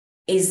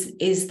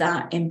 is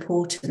that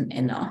important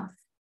enough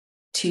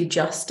to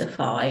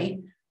justify,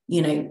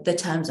 the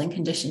terms and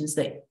conditions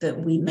that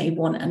we may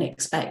want and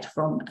expect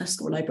from a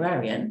school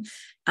librarian?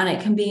 And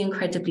it can be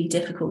incredibly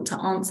difficult to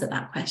answer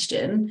that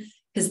question,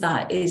 because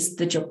that is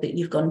the job that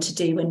you've gone to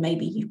do, and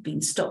maybe you've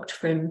been stopped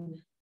from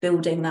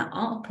building that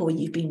up, or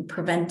you've been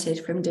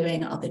prevented from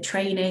doing other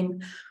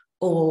training,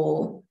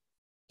 or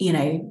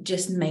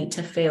just made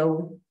to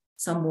feel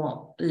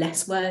somewhat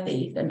less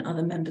worthy than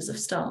other members of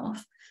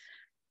staff.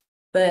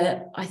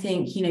 But I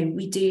think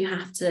we do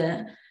have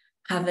to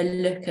have a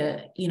look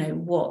at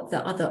what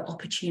the other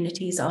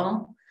opportunities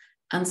are,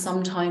 and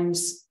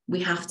sometimes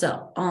we have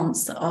to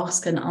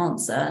ask and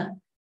answer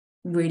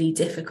really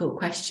difficult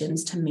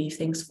questions to move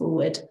things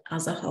forward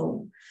as a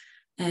whole.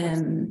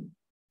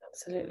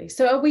 Absolutely.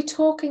 So are we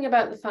talking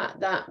about the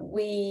fact that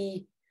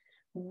we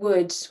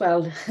would,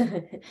 well,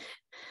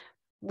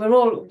 we're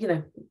all,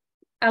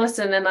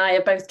 Alison and I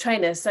are both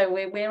trainers, so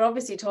we're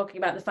obviously talking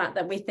about the fact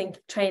that we think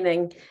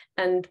training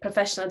and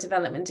professional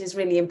development is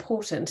really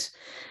important.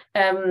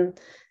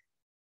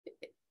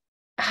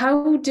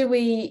 How do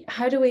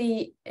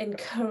we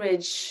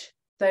encourage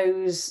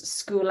those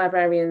school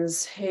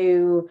librarians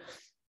who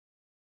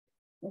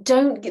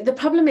don't? The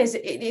problem is,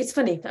 it's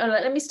funny.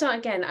 Let me start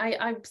again.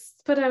 I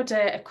put out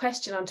a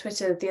question on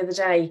Twitter the other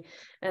day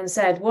and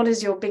said, what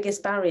is your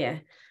biggest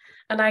barrier?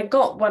 And I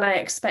got what I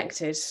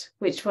expected,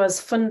 which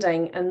was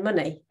funding and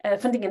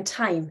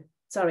time.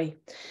 Sorry.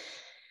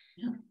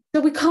 Yeah. So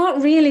we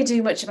can't really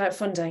do much about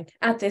funding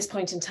at this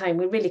point in time.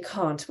 We really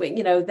can't.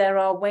 There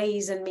are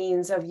ways and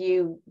means of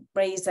you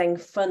raising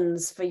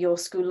funds for your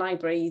school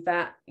library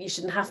that you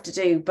shouldn't have to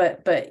do,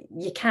 but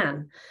you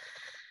can.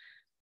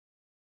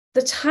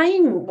 The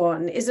time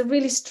one is a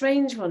really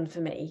strange one for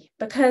me,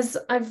 because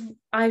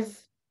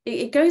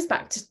it goes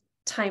back to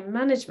time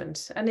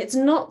management, and it's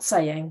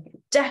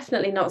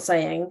definitely not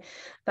saying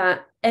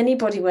that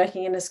anybody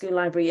working in a school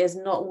library is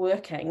not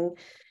working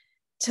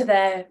to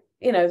they're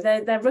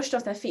rushed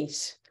off their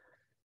feet.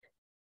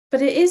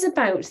 But it is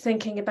about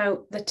thinking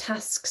about the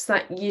tasks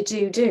that you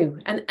do,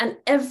 and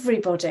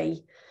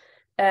everybody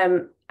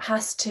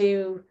has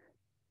to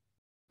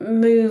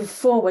move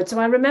forward. So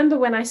I remember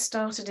when I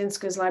started in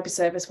schools library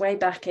service way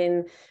back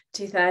in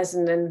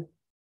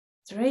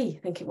 2003, I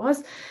think it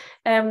was,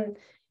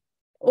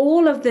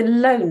 all of the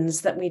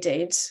loans that we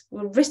did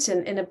were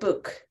written in a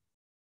book,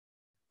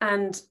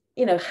 and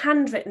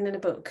handwritten in a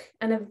book,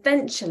 and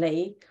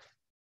eventually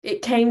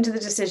it came to the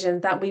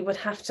decision that we would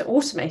have to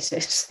automate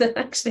it, that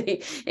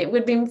actually it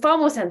would be far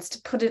more sense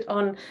to put it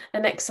on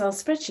an Excel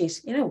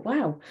spreadsheet.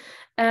 Wow.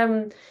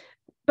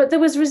 But there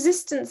was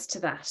resistance to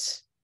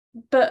that.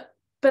 But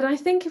I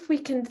think if we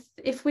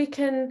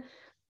can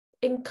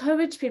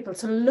encourage people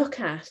to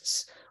look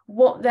at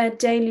what their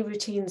daily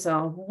routines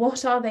are,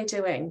 what are they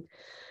doing,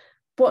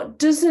 what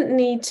doesn't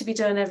need to be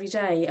done every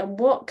day, and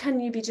what can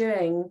you be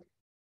doing,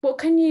 what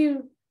can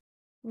you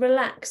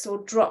relax or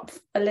drop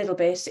a little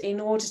bit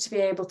in order to be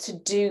able to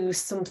do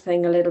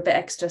something a little bit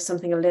extra,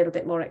 something a little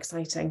bit more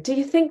exciting. Do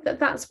you think that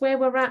that's where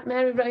we're at?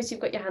 Mary Rose, you've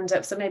got your hand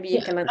up, so maybe you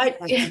can answer.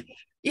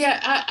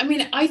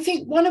 I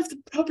think one of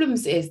the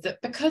problems is that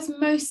because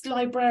most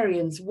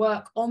librarians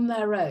work on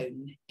their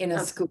own in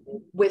a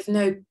school with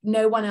no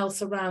one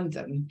else around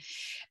them,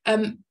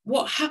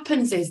 what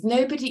happens is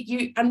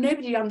nobody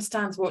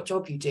understands what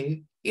job you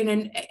do.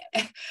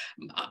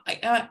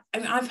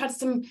 I've had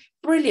some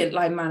brilliant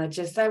line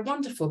managers, they're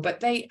wonderful, but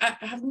they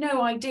have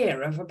no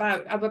idea of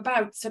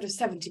about sort of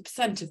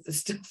 70% of the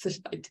stuff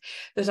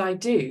that I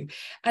do.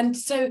 And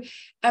so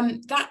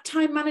that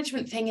time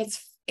management thing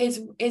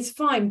is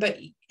fine, but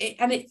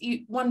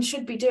one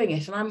should be doing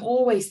it. And I'm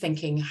always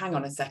thinking, hang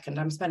on a second,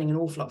 I'm spending an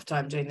awful lot of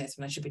time doing this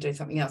when I should be doing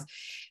something else.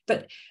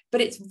 But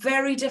it's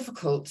very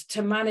difficult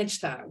to manage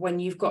that when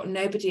you've got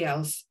nobody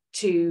else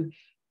to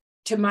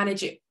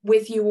manage it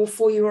with you or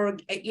for you, or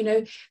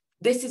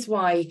this is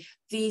why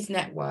these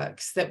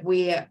networks that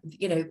we're,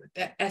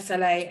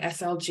 SLA,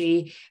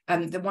 SLG,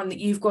 the one that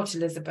you've got,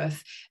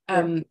 Elizabeth,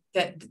 that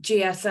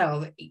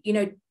GSL,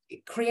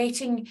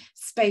 creating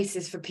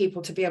spaces for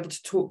people to be able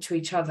to talk to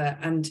each other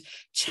and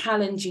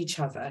challenge each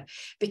other,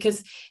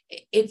 because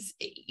it's,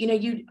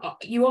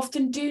 you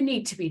often do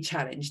need to be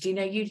challenged.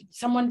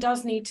 Someone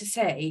does need to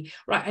say,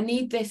 right, I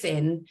need this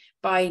in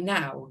by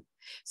now.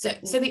 So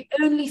the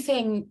only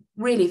thing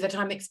really that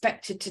I'm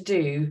expected to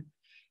do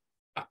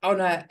on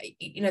that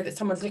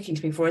someone's looking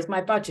to me for is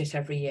my budget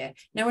every year.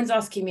 No one's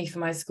asking me for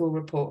my school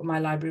report, my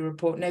library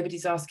report.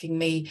 Nobody's asking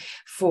me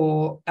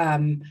for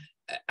an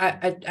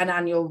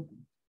annual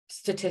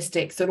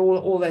statistics and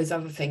all those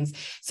other things.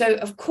 So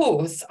of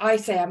course I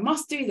say I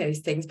must do those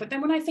things, but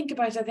then when I think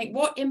about it, I think,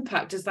 what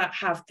impact does that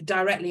have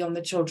directly on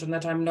the children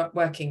that I'm not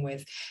working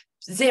with?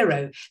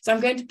 Zero. So I'm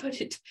going to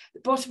put it at the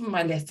bottom of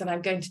my list, and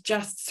I'm going to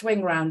just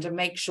swing round and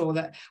make sure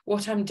that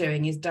what I'm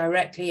doing is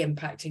directly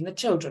impacting the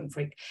children.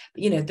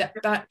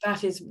 That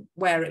is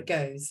where it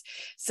goes.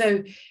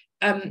 So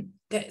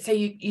so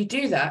you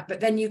do that, but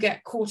then you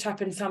get caught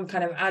up in some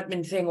kind of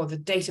admin thing, or the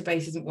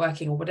database isn't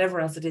working, or whatever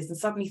else it is, and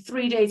suddenly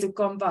 3 days have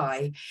gone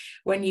by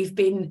when you've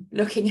been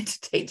looking at a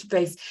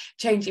database,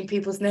 changing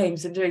people's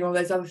names and doing all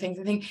those other things.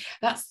 I think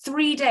that's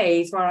 3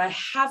 days where I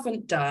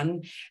haven't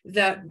done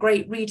the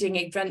great reading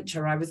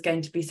adventure I was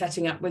going to be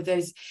setting up with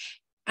those,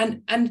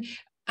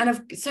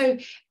 so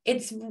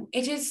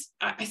it is,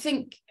 I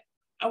think,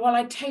 while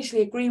I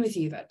totally agree with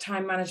you that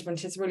time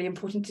management is really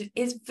important, it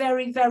is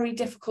very, very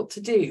difficult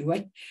to do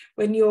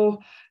when you're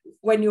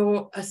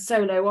a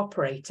solo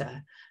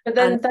operator. But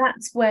then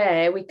that's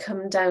where we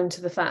come down to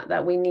the fact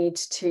that we need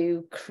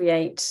to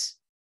create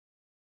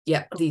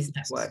these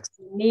networks.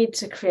 We need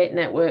to create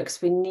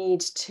networks. We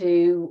need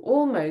to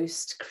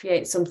almost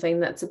create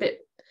something that's a bit,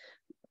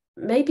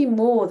 maybe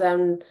more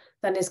than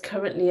is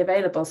currently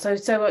available. So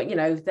there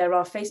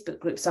are Facebook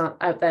groups out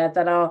there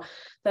that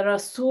are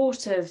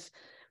sort of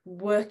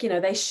work,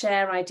 they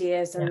share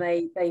ideas, and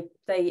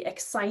they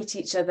excite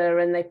each other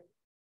and they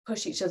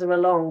push each other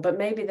along, but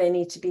maybe they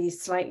need to be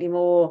slightly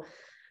more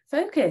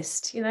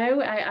focused.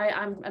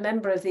 I'm a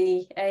member of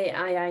the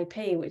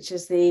AIIP, which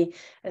is the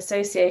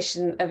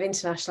Association of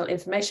International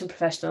Information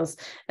Professionals,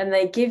 and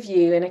they give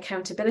you an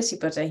accountability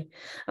buddy.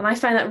 And I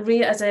find that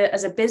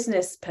as a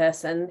business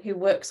person who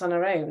works on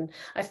her own,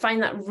 I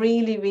find that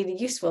really, really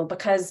useful,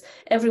 because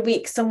every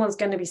week someone's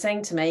going to be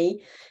saying to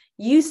me,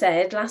 you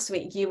said last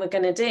week you were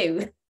going to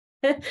do.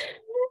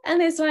 And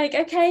it's like,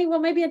 okay, well,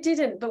 maybe I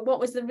didn't, but what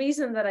was the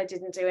reason that I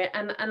didn't do it?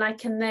 And I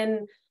can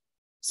then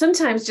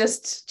sometimes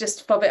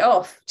just fob it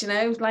off.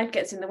 Life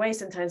gets in the way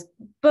sometimes,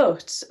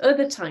 but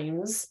other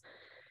times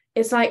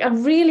it's like, I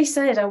really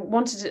said I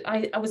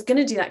was going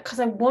to do that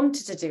because I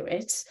wanted to do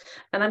it,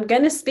 and I'm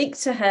going to speak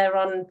to her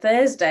on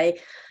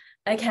Thursday.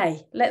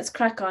 Okay, let's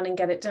crack on and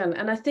get it done.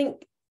 And I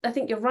think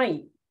you're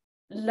right.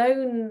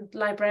 Lone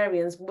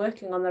librarians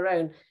working on their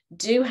own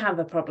do have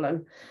a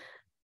problem,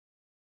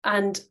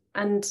 and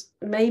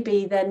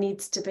maybe there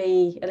needs to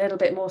be a little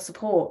bit more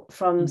support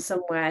from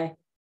somewhere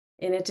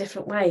in a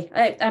different way.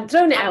 I'm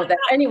throwing it out there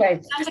anyway.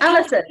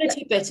 Alison,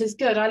 accountability bit is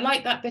good. I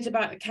like that bit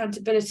about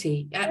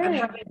accountability,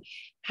 and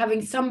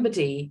having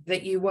somebody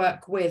that you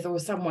work with, or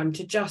someone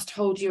to just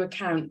hold you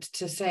account,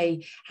 to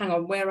say, hang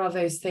on, where are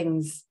those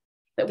things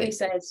that we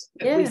said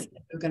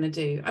we're going to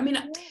do? I mean,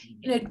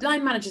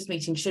 line managers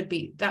meeting should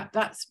be and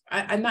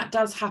that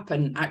does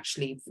happen,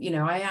 actually.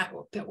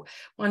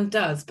 One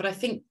does, but I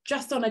think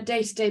just on a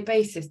day-to-day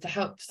basis, to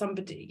help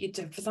somebody,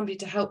 for somebody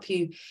to help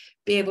you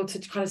be able to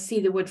kind of see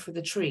the wood for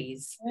the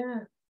trees.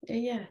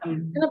 Can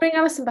I bring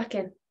Alison back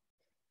in?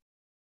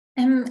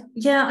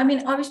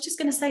 I was just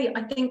going to say,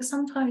 I think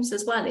sometimes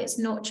as well, it's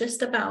not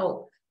just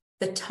about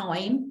the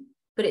time,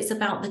 but it's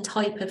about the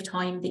type of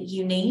time that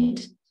you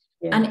need.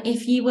 And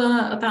if you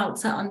were about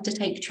to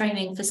undertake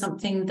training for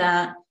something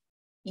that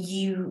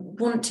you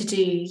want to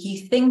do,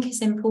 you think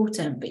is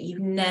important, but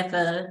you've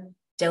never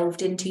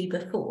delved into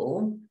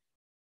before,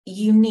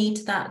 you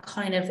need that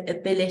kind of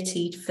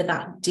ability for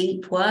that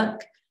deep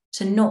work,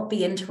 to not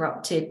be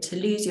interrupted, to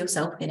lose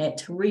yourself in it,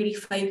 to really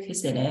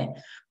focus in it.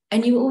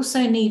 And you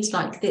also need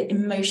like the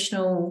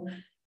emotional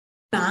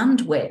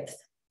bandwidth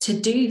to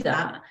do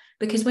that,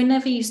 because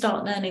whenever you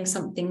start learning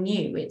something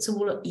new,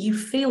 you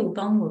feel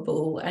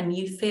vulnerable and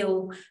you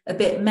feel a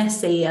bit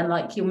messy, and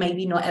like you're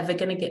maybe not ever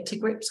going to get to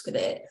grips with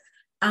it.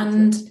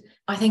 And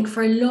I think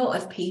for a lot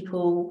of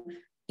people,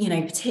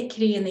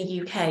 particularly in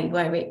the UK,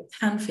 where it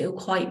can feel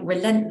quite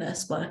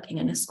relentless working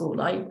in a school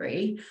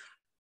library,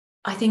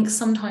 I think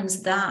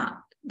sometimes that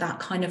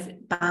kind of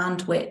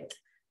bandwidth,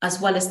 as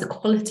well as the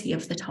quality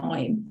of the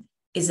time,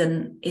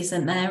 isn't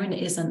there, and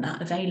it isn't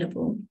that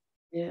available.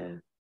 Yeah.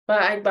 Well,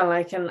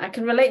 I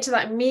can relate to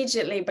that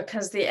immediately,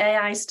 because the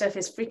AI stuff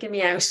is freaking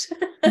me out.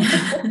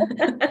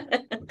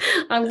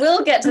 I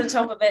will get to the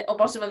top of it or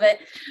bottom of it,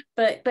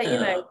 but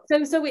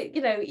so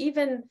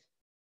even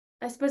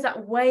I suppose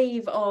that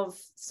wave of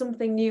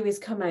something new is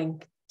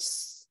coming,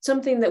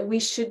 something that we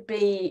should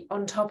be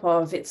on top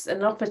of. It's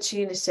an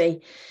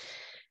opportunity.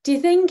 Do you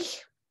think,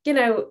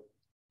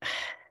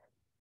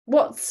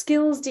 what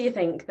skills do you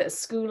think that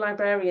school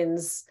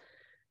librarians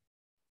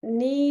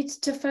need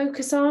to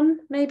focus on,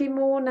 maybe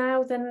more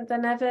now than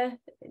ever,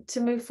 to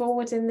move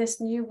forward in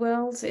this new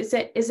world? Is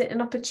it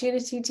an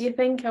opportunity, do you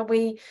think? Are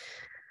we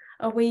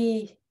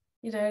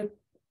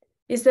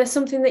is there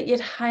something that you'd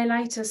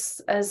highlight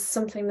as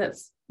something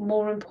that's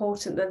more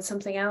important than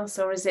something else,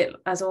 or is it,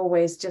 as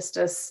always, just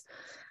us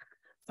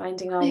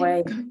finding our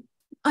way?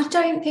 I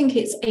don't think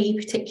it's a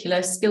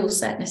particular skill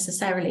set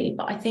necessarily,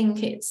 but I think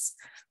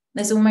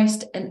there's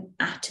almost an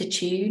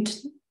attitude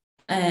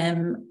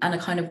and a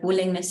kind of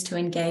willingness to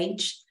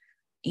engage.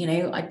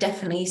 I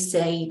definitely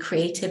say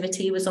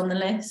creativity was on the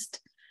list.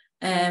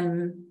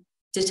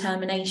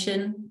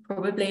 determination,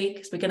 probably,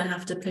 because we're going to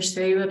have to push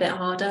through a bit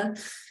harder.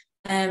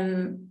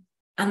 And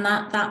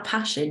that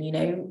passion, you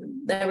know,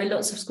 there are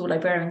lots of school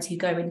librarians who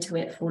go into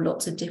it for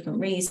lots of different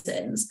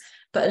reasons,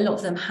 but a lot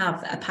of them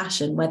have a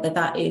passion, whether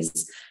that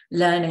is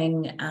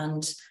learning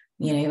and,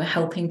 you know,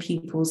 helping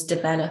pupils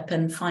develop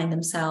and find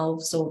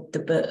themselves, or the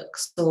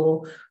books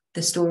or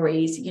the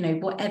stories, you know,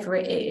 whatever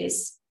it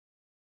is,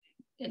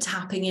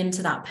 tapping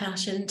into that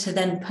passion to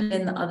then pull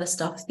in the other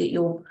stuff that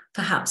you're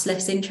perhaps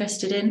less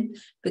interested in.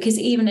 Because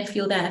even if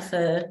you're there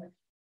for,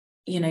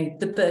 you know,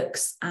 the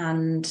books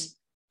and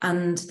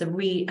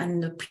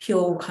the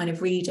pure kind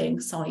of reading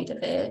side of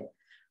it,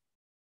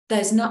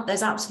 there's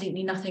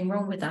absolutely nothing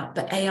wrong with that,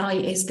 but AI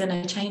is going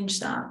to change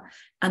that,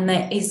 and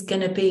there is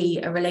going to be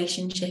a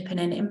relationship and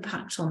an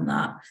impact on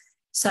that.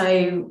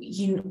 So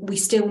we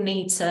still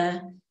need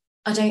to,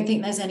 I don't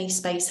think there's any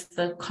space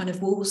for kind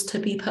of walls to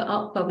be put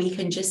up where we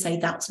can just say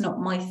that's not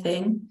my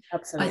thing.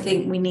 Absolutely. I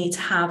think we need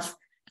to have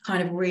a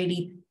kind of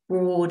really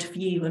broad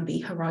view and be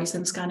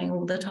horizon scanning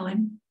all the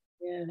time.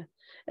 Yeah.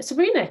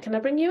 Sabrina, can I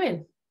bring you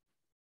in?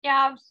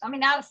 Yeah, I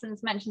mean,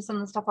 Alison's mentioned some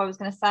of the stuff I was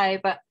going to say,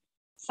 but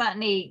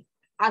certainly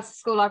as a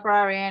school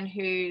librarian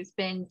who's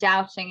been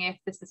doubting if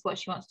this is what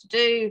she wants to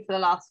do for the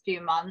last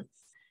few months,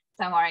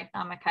 don't worry,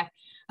 I'm okay.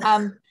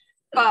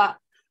 But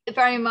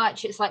very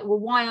much it's like, well,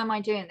 why am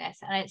I doing this?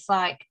 And it's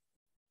like,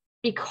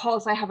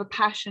 because I have a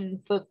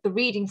passion for the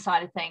reading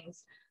side of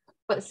things.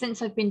 But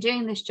since I've been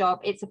doing this job,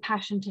 it's a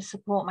passion to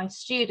support my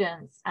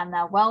students and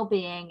their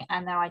well-being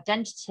and their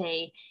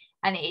identity.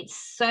 And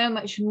it's so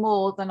much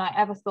more than I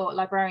ever thought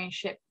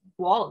librarianship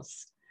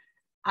was.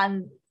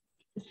 And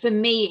for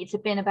me, it's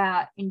been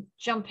about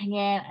jumping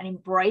in and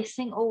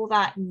embracing all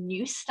that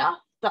new stuff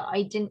that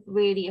I didn't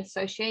really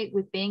associate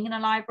with being in a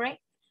library.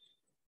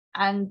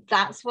 And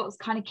that's what's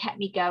kind of kept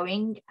me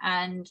going.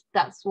 And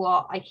that's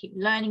what I keep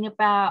learning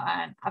about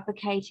and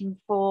advocating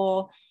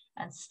for,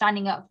 and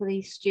standing up for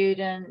these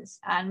students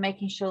and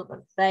making sure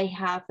that they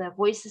have their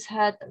voices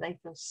heard, that they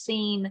feel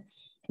seen,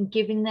 and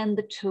giving them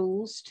the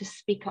tools to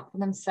speak up for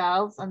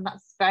themselves. And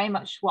that's very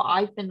much what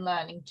I've been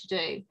learning to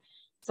do.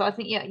 So I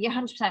think you're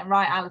 100%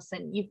 right,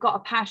 Alison. You've got a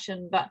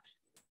passion, but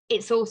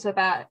it's also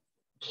about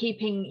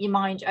keeping your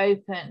mind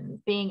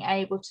open, being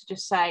able to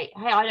just say,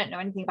 hey, I don't know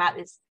anything about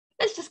this.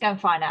 Let's just go and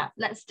find out.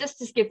 Let's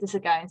just give this a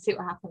go and see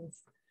what happens.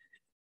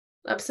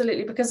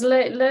 Absolutely, because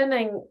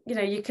learning, you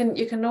know, you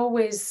can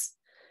always,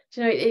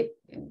 you know,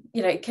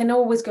 it can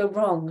always go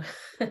wrong.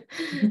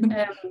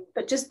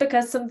 But just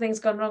because something's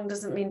gone wrong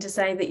doesn't mean to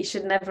say that you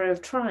should never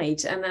have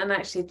tried. And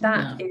actually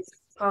that is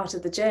part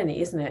of the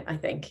journey, isn't it? I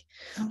think.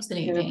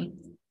 Absolutely.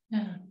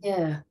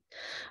 Yeah.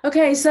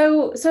 Okay,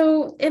 so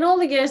in all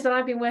the years that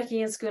I've been working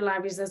in school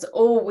libraries, there's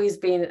always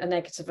been a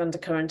negative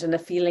undercurrent and a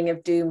feeling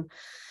of doom.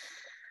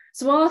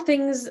 So are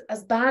things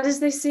as bad as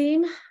they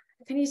seem?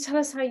 Can you tell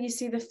us how you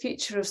see the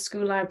future of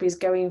school libraries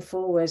going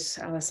forward,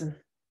 Alison?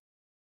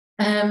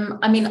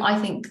 I mean, I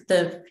think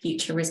the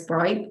future is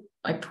bright.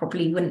 I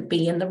probably wouldn't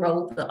be in the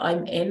role that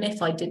I'm in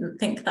if I didn't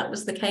think that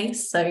was the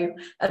case. So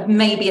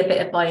maybe a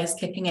bit of bias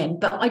kicking in,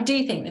 but I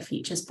do think the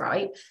future's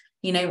bright.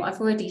 You know, I've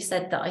already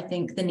said that I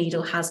think the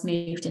needle has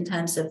moved in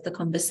terms of the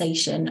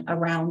conversation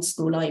around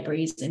school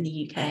libraries in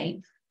the UK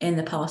in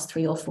the past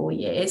 3 or 4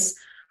 years.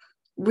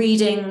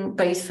 Reading,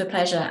 both for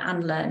pleasure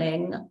and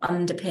learning,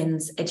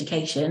 underpins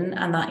education,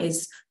 and that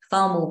is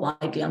far more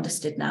widely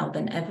understood now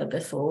than ever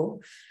before.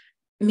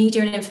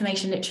 Media and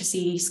information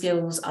literacy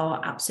skills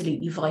are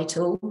absolutely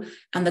vital,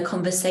 and the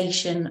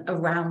conversation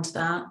around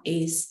that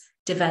is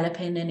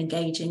developing and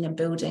engaging and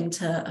building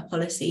to a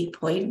policy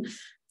point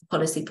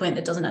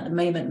that doesn't at the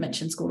moment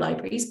mention school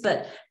libraries,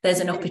 but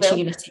there's an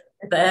opportunity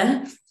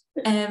there.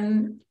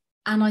 And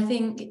I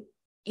think,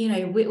 you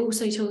know, we're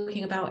also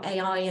talking about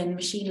AI and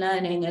machine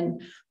learning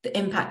and the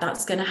impact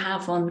that's going to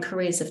have on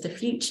careers of the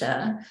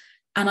future.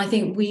 And I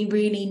think we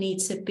really need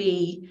to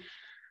be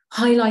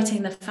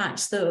highlighting the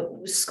fact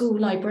that school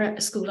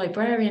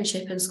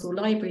librarianship and school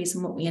libraries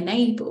and what we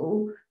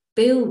enable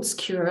builds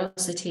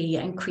curiosity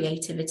and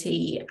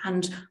creativity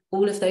and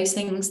all of those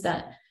things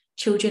that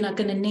children are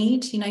going to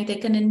need. You know, they're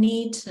going to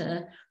need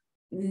to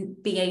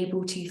be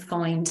able to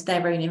find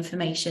their own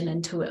information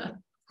and to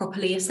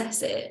properly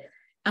assess it.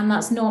 And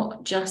that's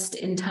not just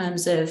in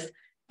terms of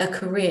a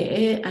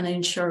career and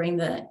ensuring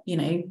that, you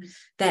know,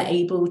 they're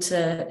able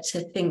to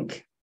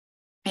think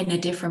in a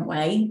different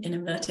way, in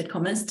inverted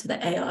commas, to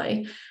the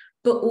AI,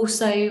 but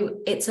also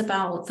it's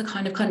about the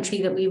kind of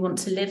country that we want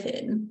to live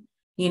in.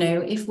 You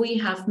know, if we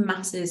have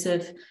masses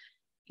of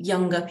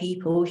younger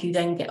people who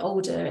then get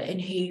older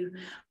and who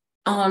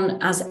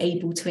aren't as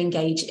able to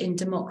engage in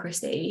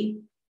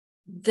democracy,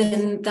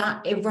 then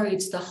that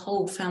erodes the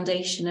whole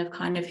foundation of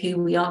kind of who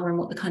we are and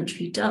what the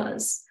country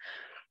does.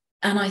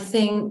 And I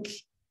think,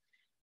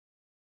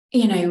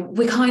 you know,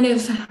 we kind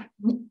of,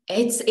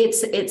 it's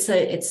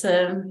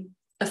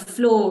a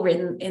flaw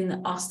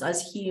in us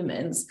as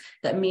humans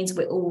that means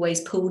we're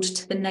always pulled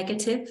to the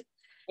negative.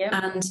 Yep.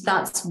 And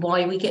that's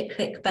why we get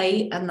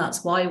clickbait, and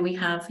that's why we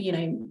have, you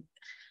know,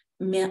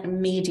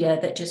 media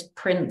that just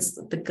prints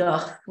the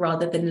guff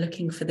rather than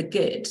looking for the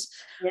good.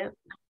 Yeah.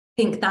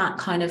 I think that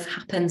kind of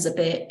happens a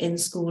bit in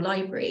school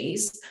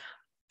libraries.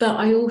 But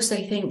I also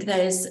think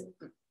there's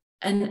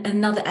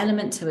another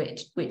element to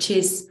it, which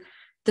is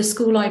the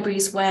school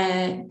libraries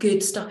where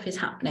good stuff is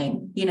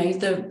happening. You know,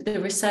 the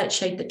research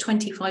showed that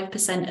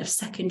 25% of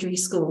secondary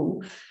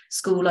school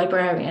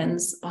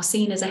librarians are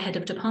seen as a head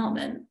of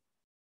department.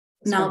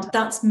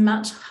 That's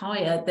much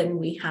higher than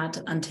we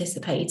had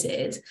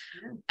anticipated.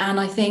 Yeah. And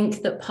I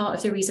think that part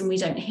of the reason we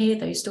don't hear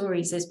those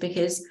stories is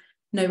because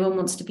no one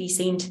wants to be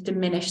seen to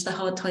diminish the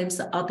hard times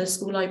that other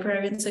school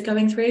librarians are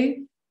going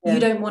through. Yeah. You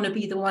don't want to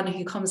be the one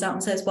who comes out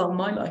and says, well,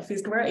 my life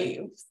is great.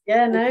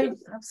 Yeah, no,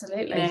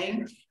 absolutely. You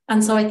know?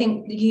 And so I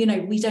think, you know,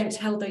 we don't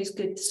tell those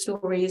good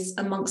stories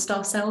amongst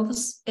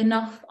ourselves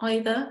enough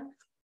either.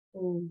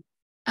 Mm.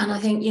 And I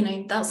think, you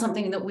know, that's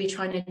something that we're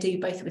trying to do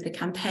both with the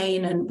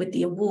campaign and with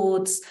the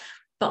awards.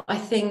 But I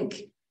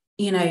think,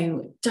 you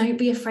know, don't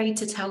be afraid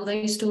to tell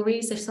those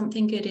stories. If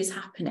something good is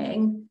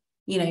happening,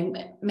 you know,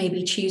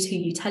 maybe choose who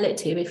you tell it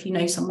to. If you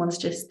know someone's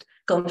just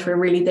gone through a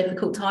really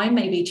difficult time,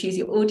 maybe choose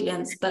your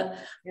audience. But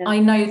yeah. I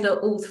know that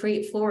all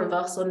 4 of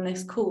us on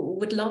this call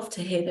would love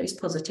to hear those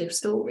positive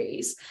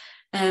stories.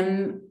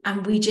 And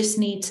we just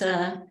need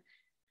to,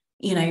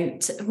 you know,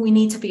 we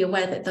need to be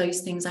aware that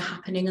those things are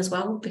happening as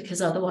well,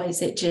 because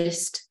otherwise it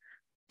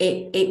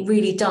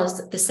really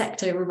does, the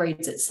sector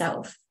erodes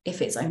itself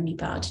if it's only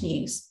bad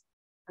news.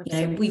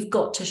 Absolutely. You know, we've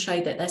got to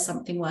show that there's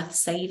something worth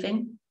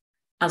saving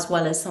as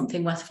well as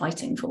something worth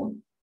fighting for.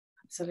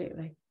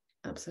 Absolutely.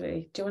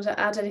 Do you want to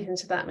add anything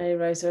to that, Mary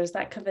Rose, or has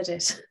that covered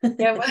it?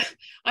 Yeah, well,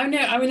 I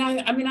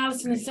mean,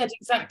 Alison has said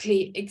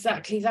exactly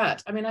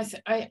that. I mean,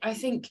 I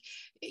think,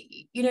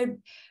 you know,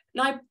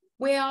 like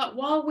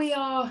while we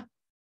are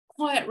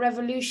quiet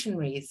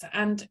revolutionaries,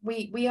 and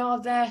we are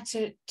there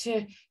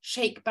to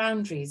shake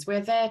boundaries.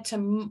 We're there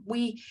to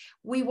we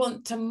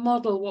want to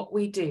model what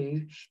we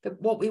do, but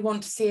what we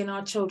want to see in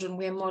our children,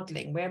 we're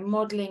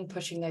modeling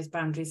pushing those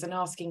boundaries and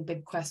asking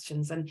big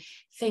questions and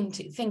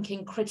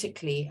thinking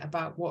critically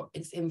about what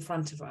is in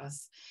front of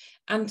us.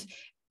 And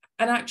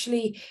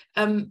actually,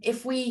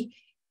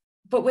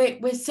 but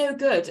we're so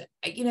good,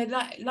 you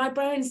know,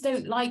 librarians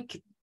don't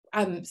like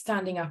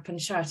standing up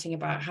and shouting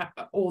about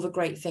all the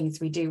great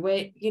things we do.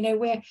 We're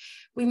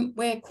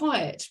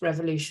quiet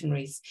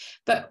revolutionaries,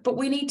 but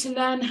we need to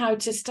learn how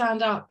to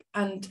stand up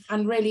and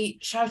really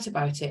shout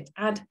about it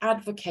and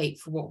advocate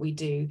for what we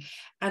do,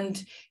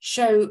 and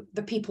show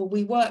the people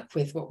we work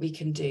with what we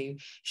can do,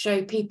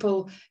 show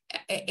people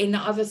in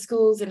other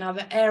schools, in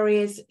other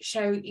areas,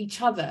 show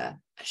each other,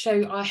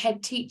 show our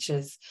head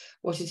teachers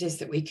what it is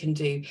that we can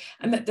do.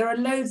 And that there are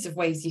loads of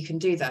ways you can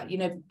do that. You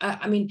know,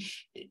 I mean,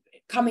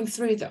 coming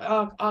through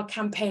our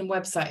campaign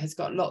website has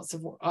got lots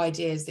of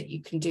ideas that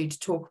you can do to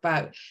talk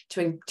about,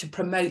 to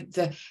promote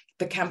the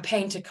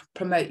campaign, to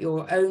promote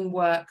your own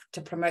work,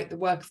 to promote the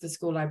work of the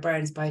school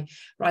librarians by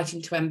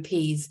writing to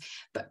MPs.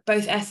 But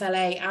both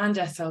SLA and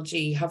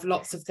SLG have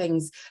lots of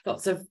things,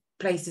 lots of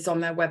places on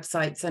their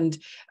websites and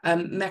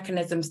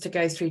mechanisms to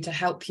go through to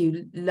help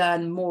you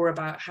learn more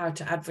about how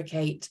to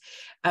advocate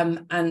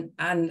and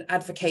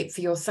advocate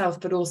for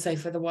yourself, but also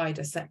for the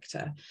wider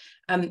sector.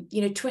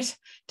 You know,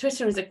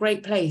 Twitter is a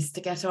great place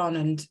to get on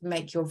and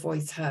make your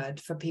voice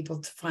heard, for people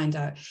to find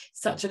out.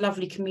 Such a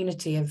lovely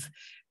community of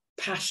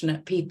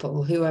passionate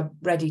people who are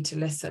ready to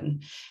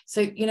listen.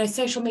 So, you know,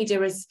 social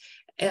media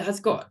has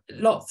got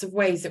lots of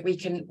ways that we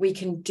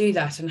can do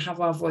that and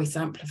have our voice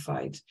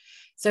amplified.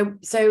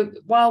 So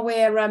while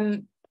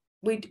we're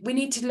we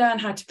need to learn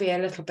how to be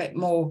a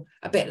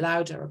bit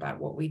louder about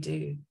what we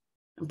do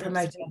and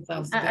promote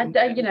ourselves.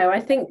 You know, I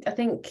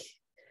think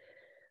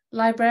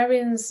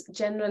librarians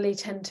generally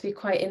tend to be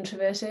quite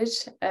introverted.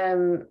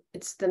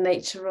 It's the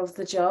nature of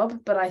the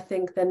job, but I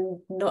think they're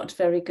not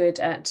very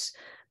good at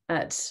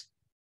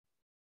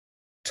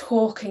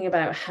talking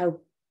about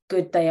how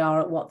good they are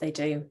at what they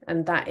do,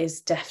 and that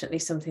is definitely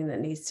something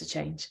that needs to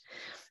change.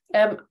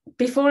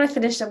 Before I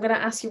finish, I'm going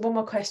to ask you one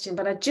more question,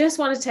 but I just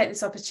want to take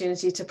this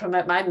opportunity to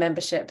promote my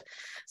membership.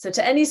 So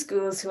to any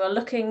schools who are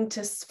looking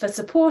for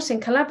support in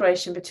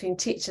collaboration between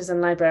teachers and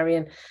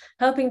librarian,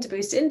 helping to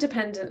boost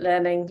independent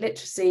learning,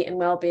 literacy and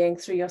wellbeing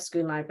through your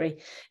school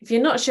library. If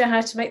you're not sure how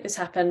to make this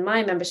happen,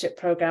 my membership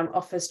programme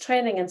offers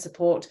training and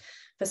support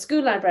for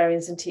school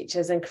librarians and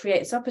teachers and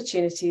creates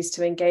opportunities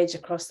to engage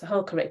across the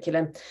whole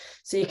curriculum.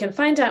 So you can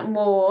find out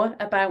more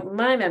about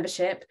my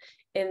membership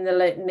in the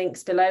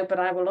links below, but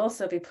I will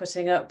also be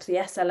putting up the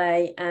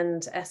SLA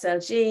and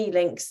SLG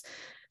links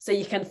so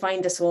you can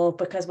find us all,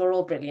 because we're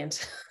all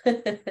brilliant.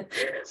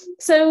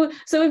 So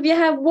if you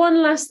have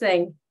one last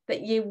thing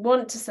that you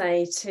want to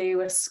say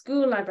to a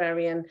school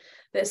librarian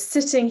that's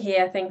sitting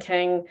here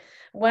thinking,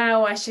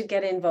 wow, I should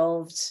get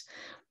involved,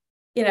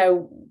 you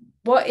know,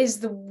 what is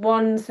the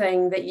one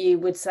thing that you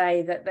would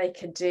say that they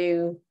could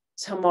do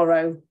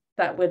tomorrow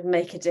that would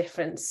make a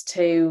difference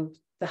to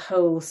the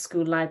whole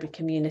school library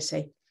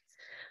community?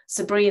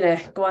 Sabrina,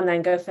 go on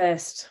then, go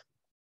first.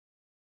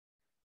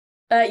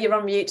 You're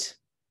on mute.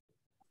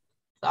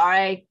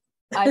 Sorry.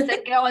 I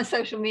said go on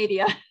social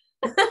media.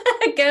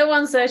 Go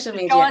on social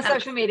media. Go on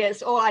social media.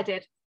 It's all I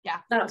did. Yeah.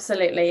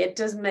 Absolutely. It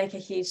does make a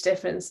huge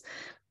difference.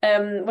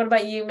 What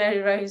about you, Mary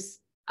Rose?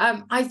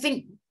 I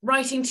think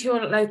writing to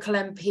your local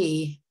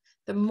MP,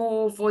 the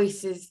more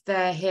voices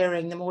they're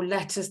hearing, the more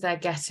letters they're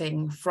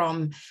getting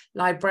from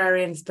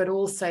librarians, but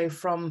also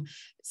from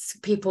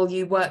people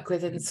you work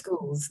with in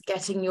schools,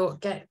 getting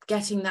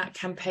that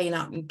campaign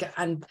up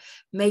and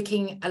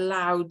making a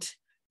loud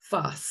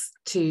fuss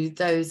to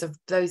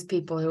those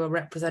people who are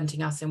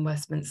representing us in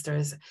Westminster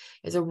is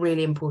a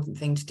really important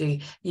thing to do.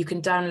 You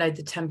can download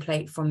the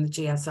template from the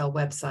GSL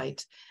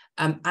website.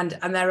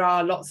 And there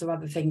are lots of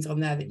other things on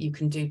there that you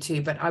can do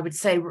too, but I would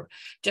say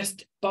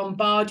just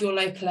bombard your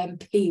local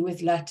MP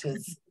with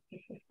letters.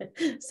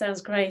 Sounds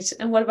great.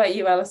 And what about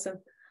you, Alison?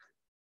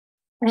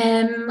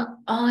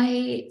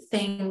 I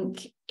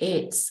think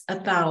it's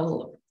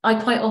about, I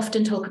quite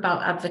often talk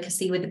about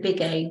advocacy with a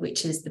big A,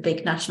 which is the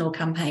big national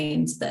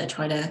campaigns that are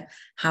trying to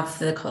have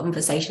the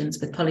conversations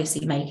with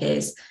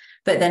policymakers,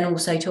 but then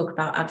also talk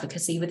about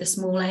advocacy with a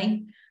small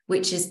a,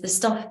 which is the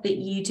stuff that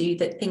you do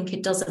that think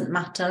it doesn't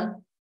matter,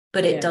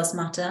 but it does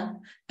matter,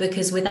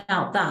 because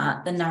without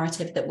that, the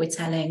narrative that we're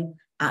telling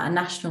at a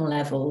national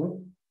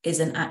level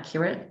isn't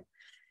accurate.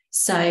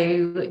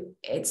 So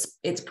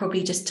it's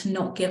probably just to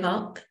not give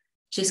up,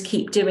 just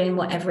keep doing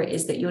whatever it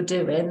is that you're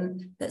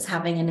doing that's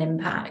having an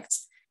impact,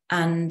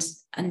 and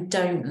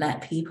don't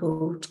let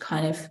people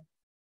kind of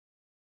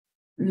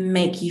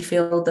make you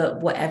feel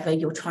that whatever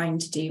you're trying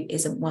to do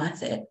isn't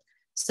worth it.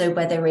 So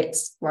whether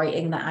it's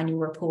writing that annual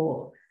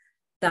report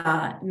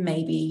that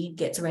maybe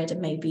gets read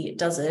and maybe it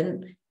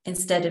doesn't,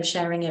 instead of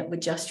sharing it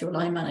with just your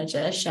line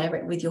manager, share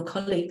it with your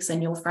colleagues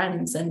and your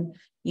friends, and,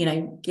 you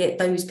know, get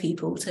those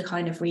people to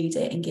kind of read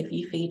it and give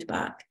you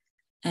feedback.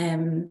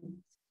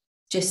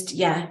 Just,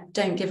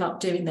 don't give up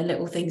doing the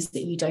little things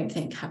that you don't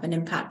think have an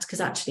impact,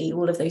 because actually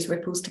all of those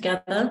ripples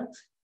together,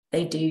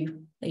 they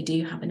do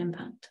have an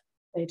impact.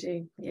 They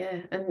do,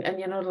 yeah. And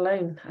you're not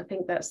alone. I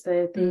think that's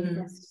the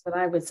message that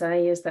I would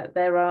say, is that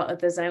there are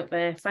others out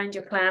there. Find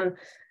your clan,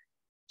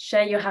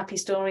 share your happy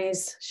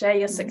stories, share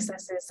your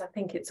successes. I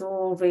think it's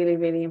all really,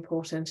 really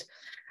important.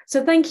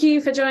 So thank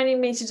you for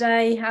joining me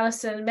today,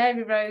 Alison,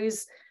 Mary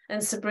Rose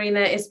and Sabrina.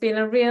 It's been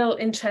a real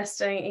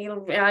interesting,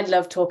 I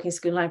love talking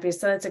school libraries,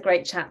 so it's a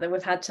great chat that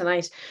we've had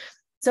tonight.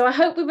 So I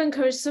hope we've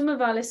encouraged some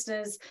of our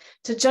listeners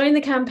to join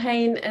the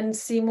campaign and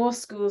see more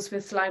schools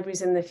with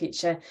libraries in the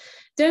future.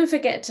 Don't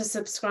forget to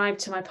subscribe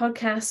to my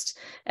podcast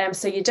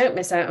so you don't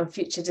miss out on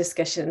future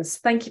discussions.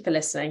 Thank you for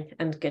listening,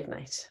 and good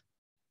night.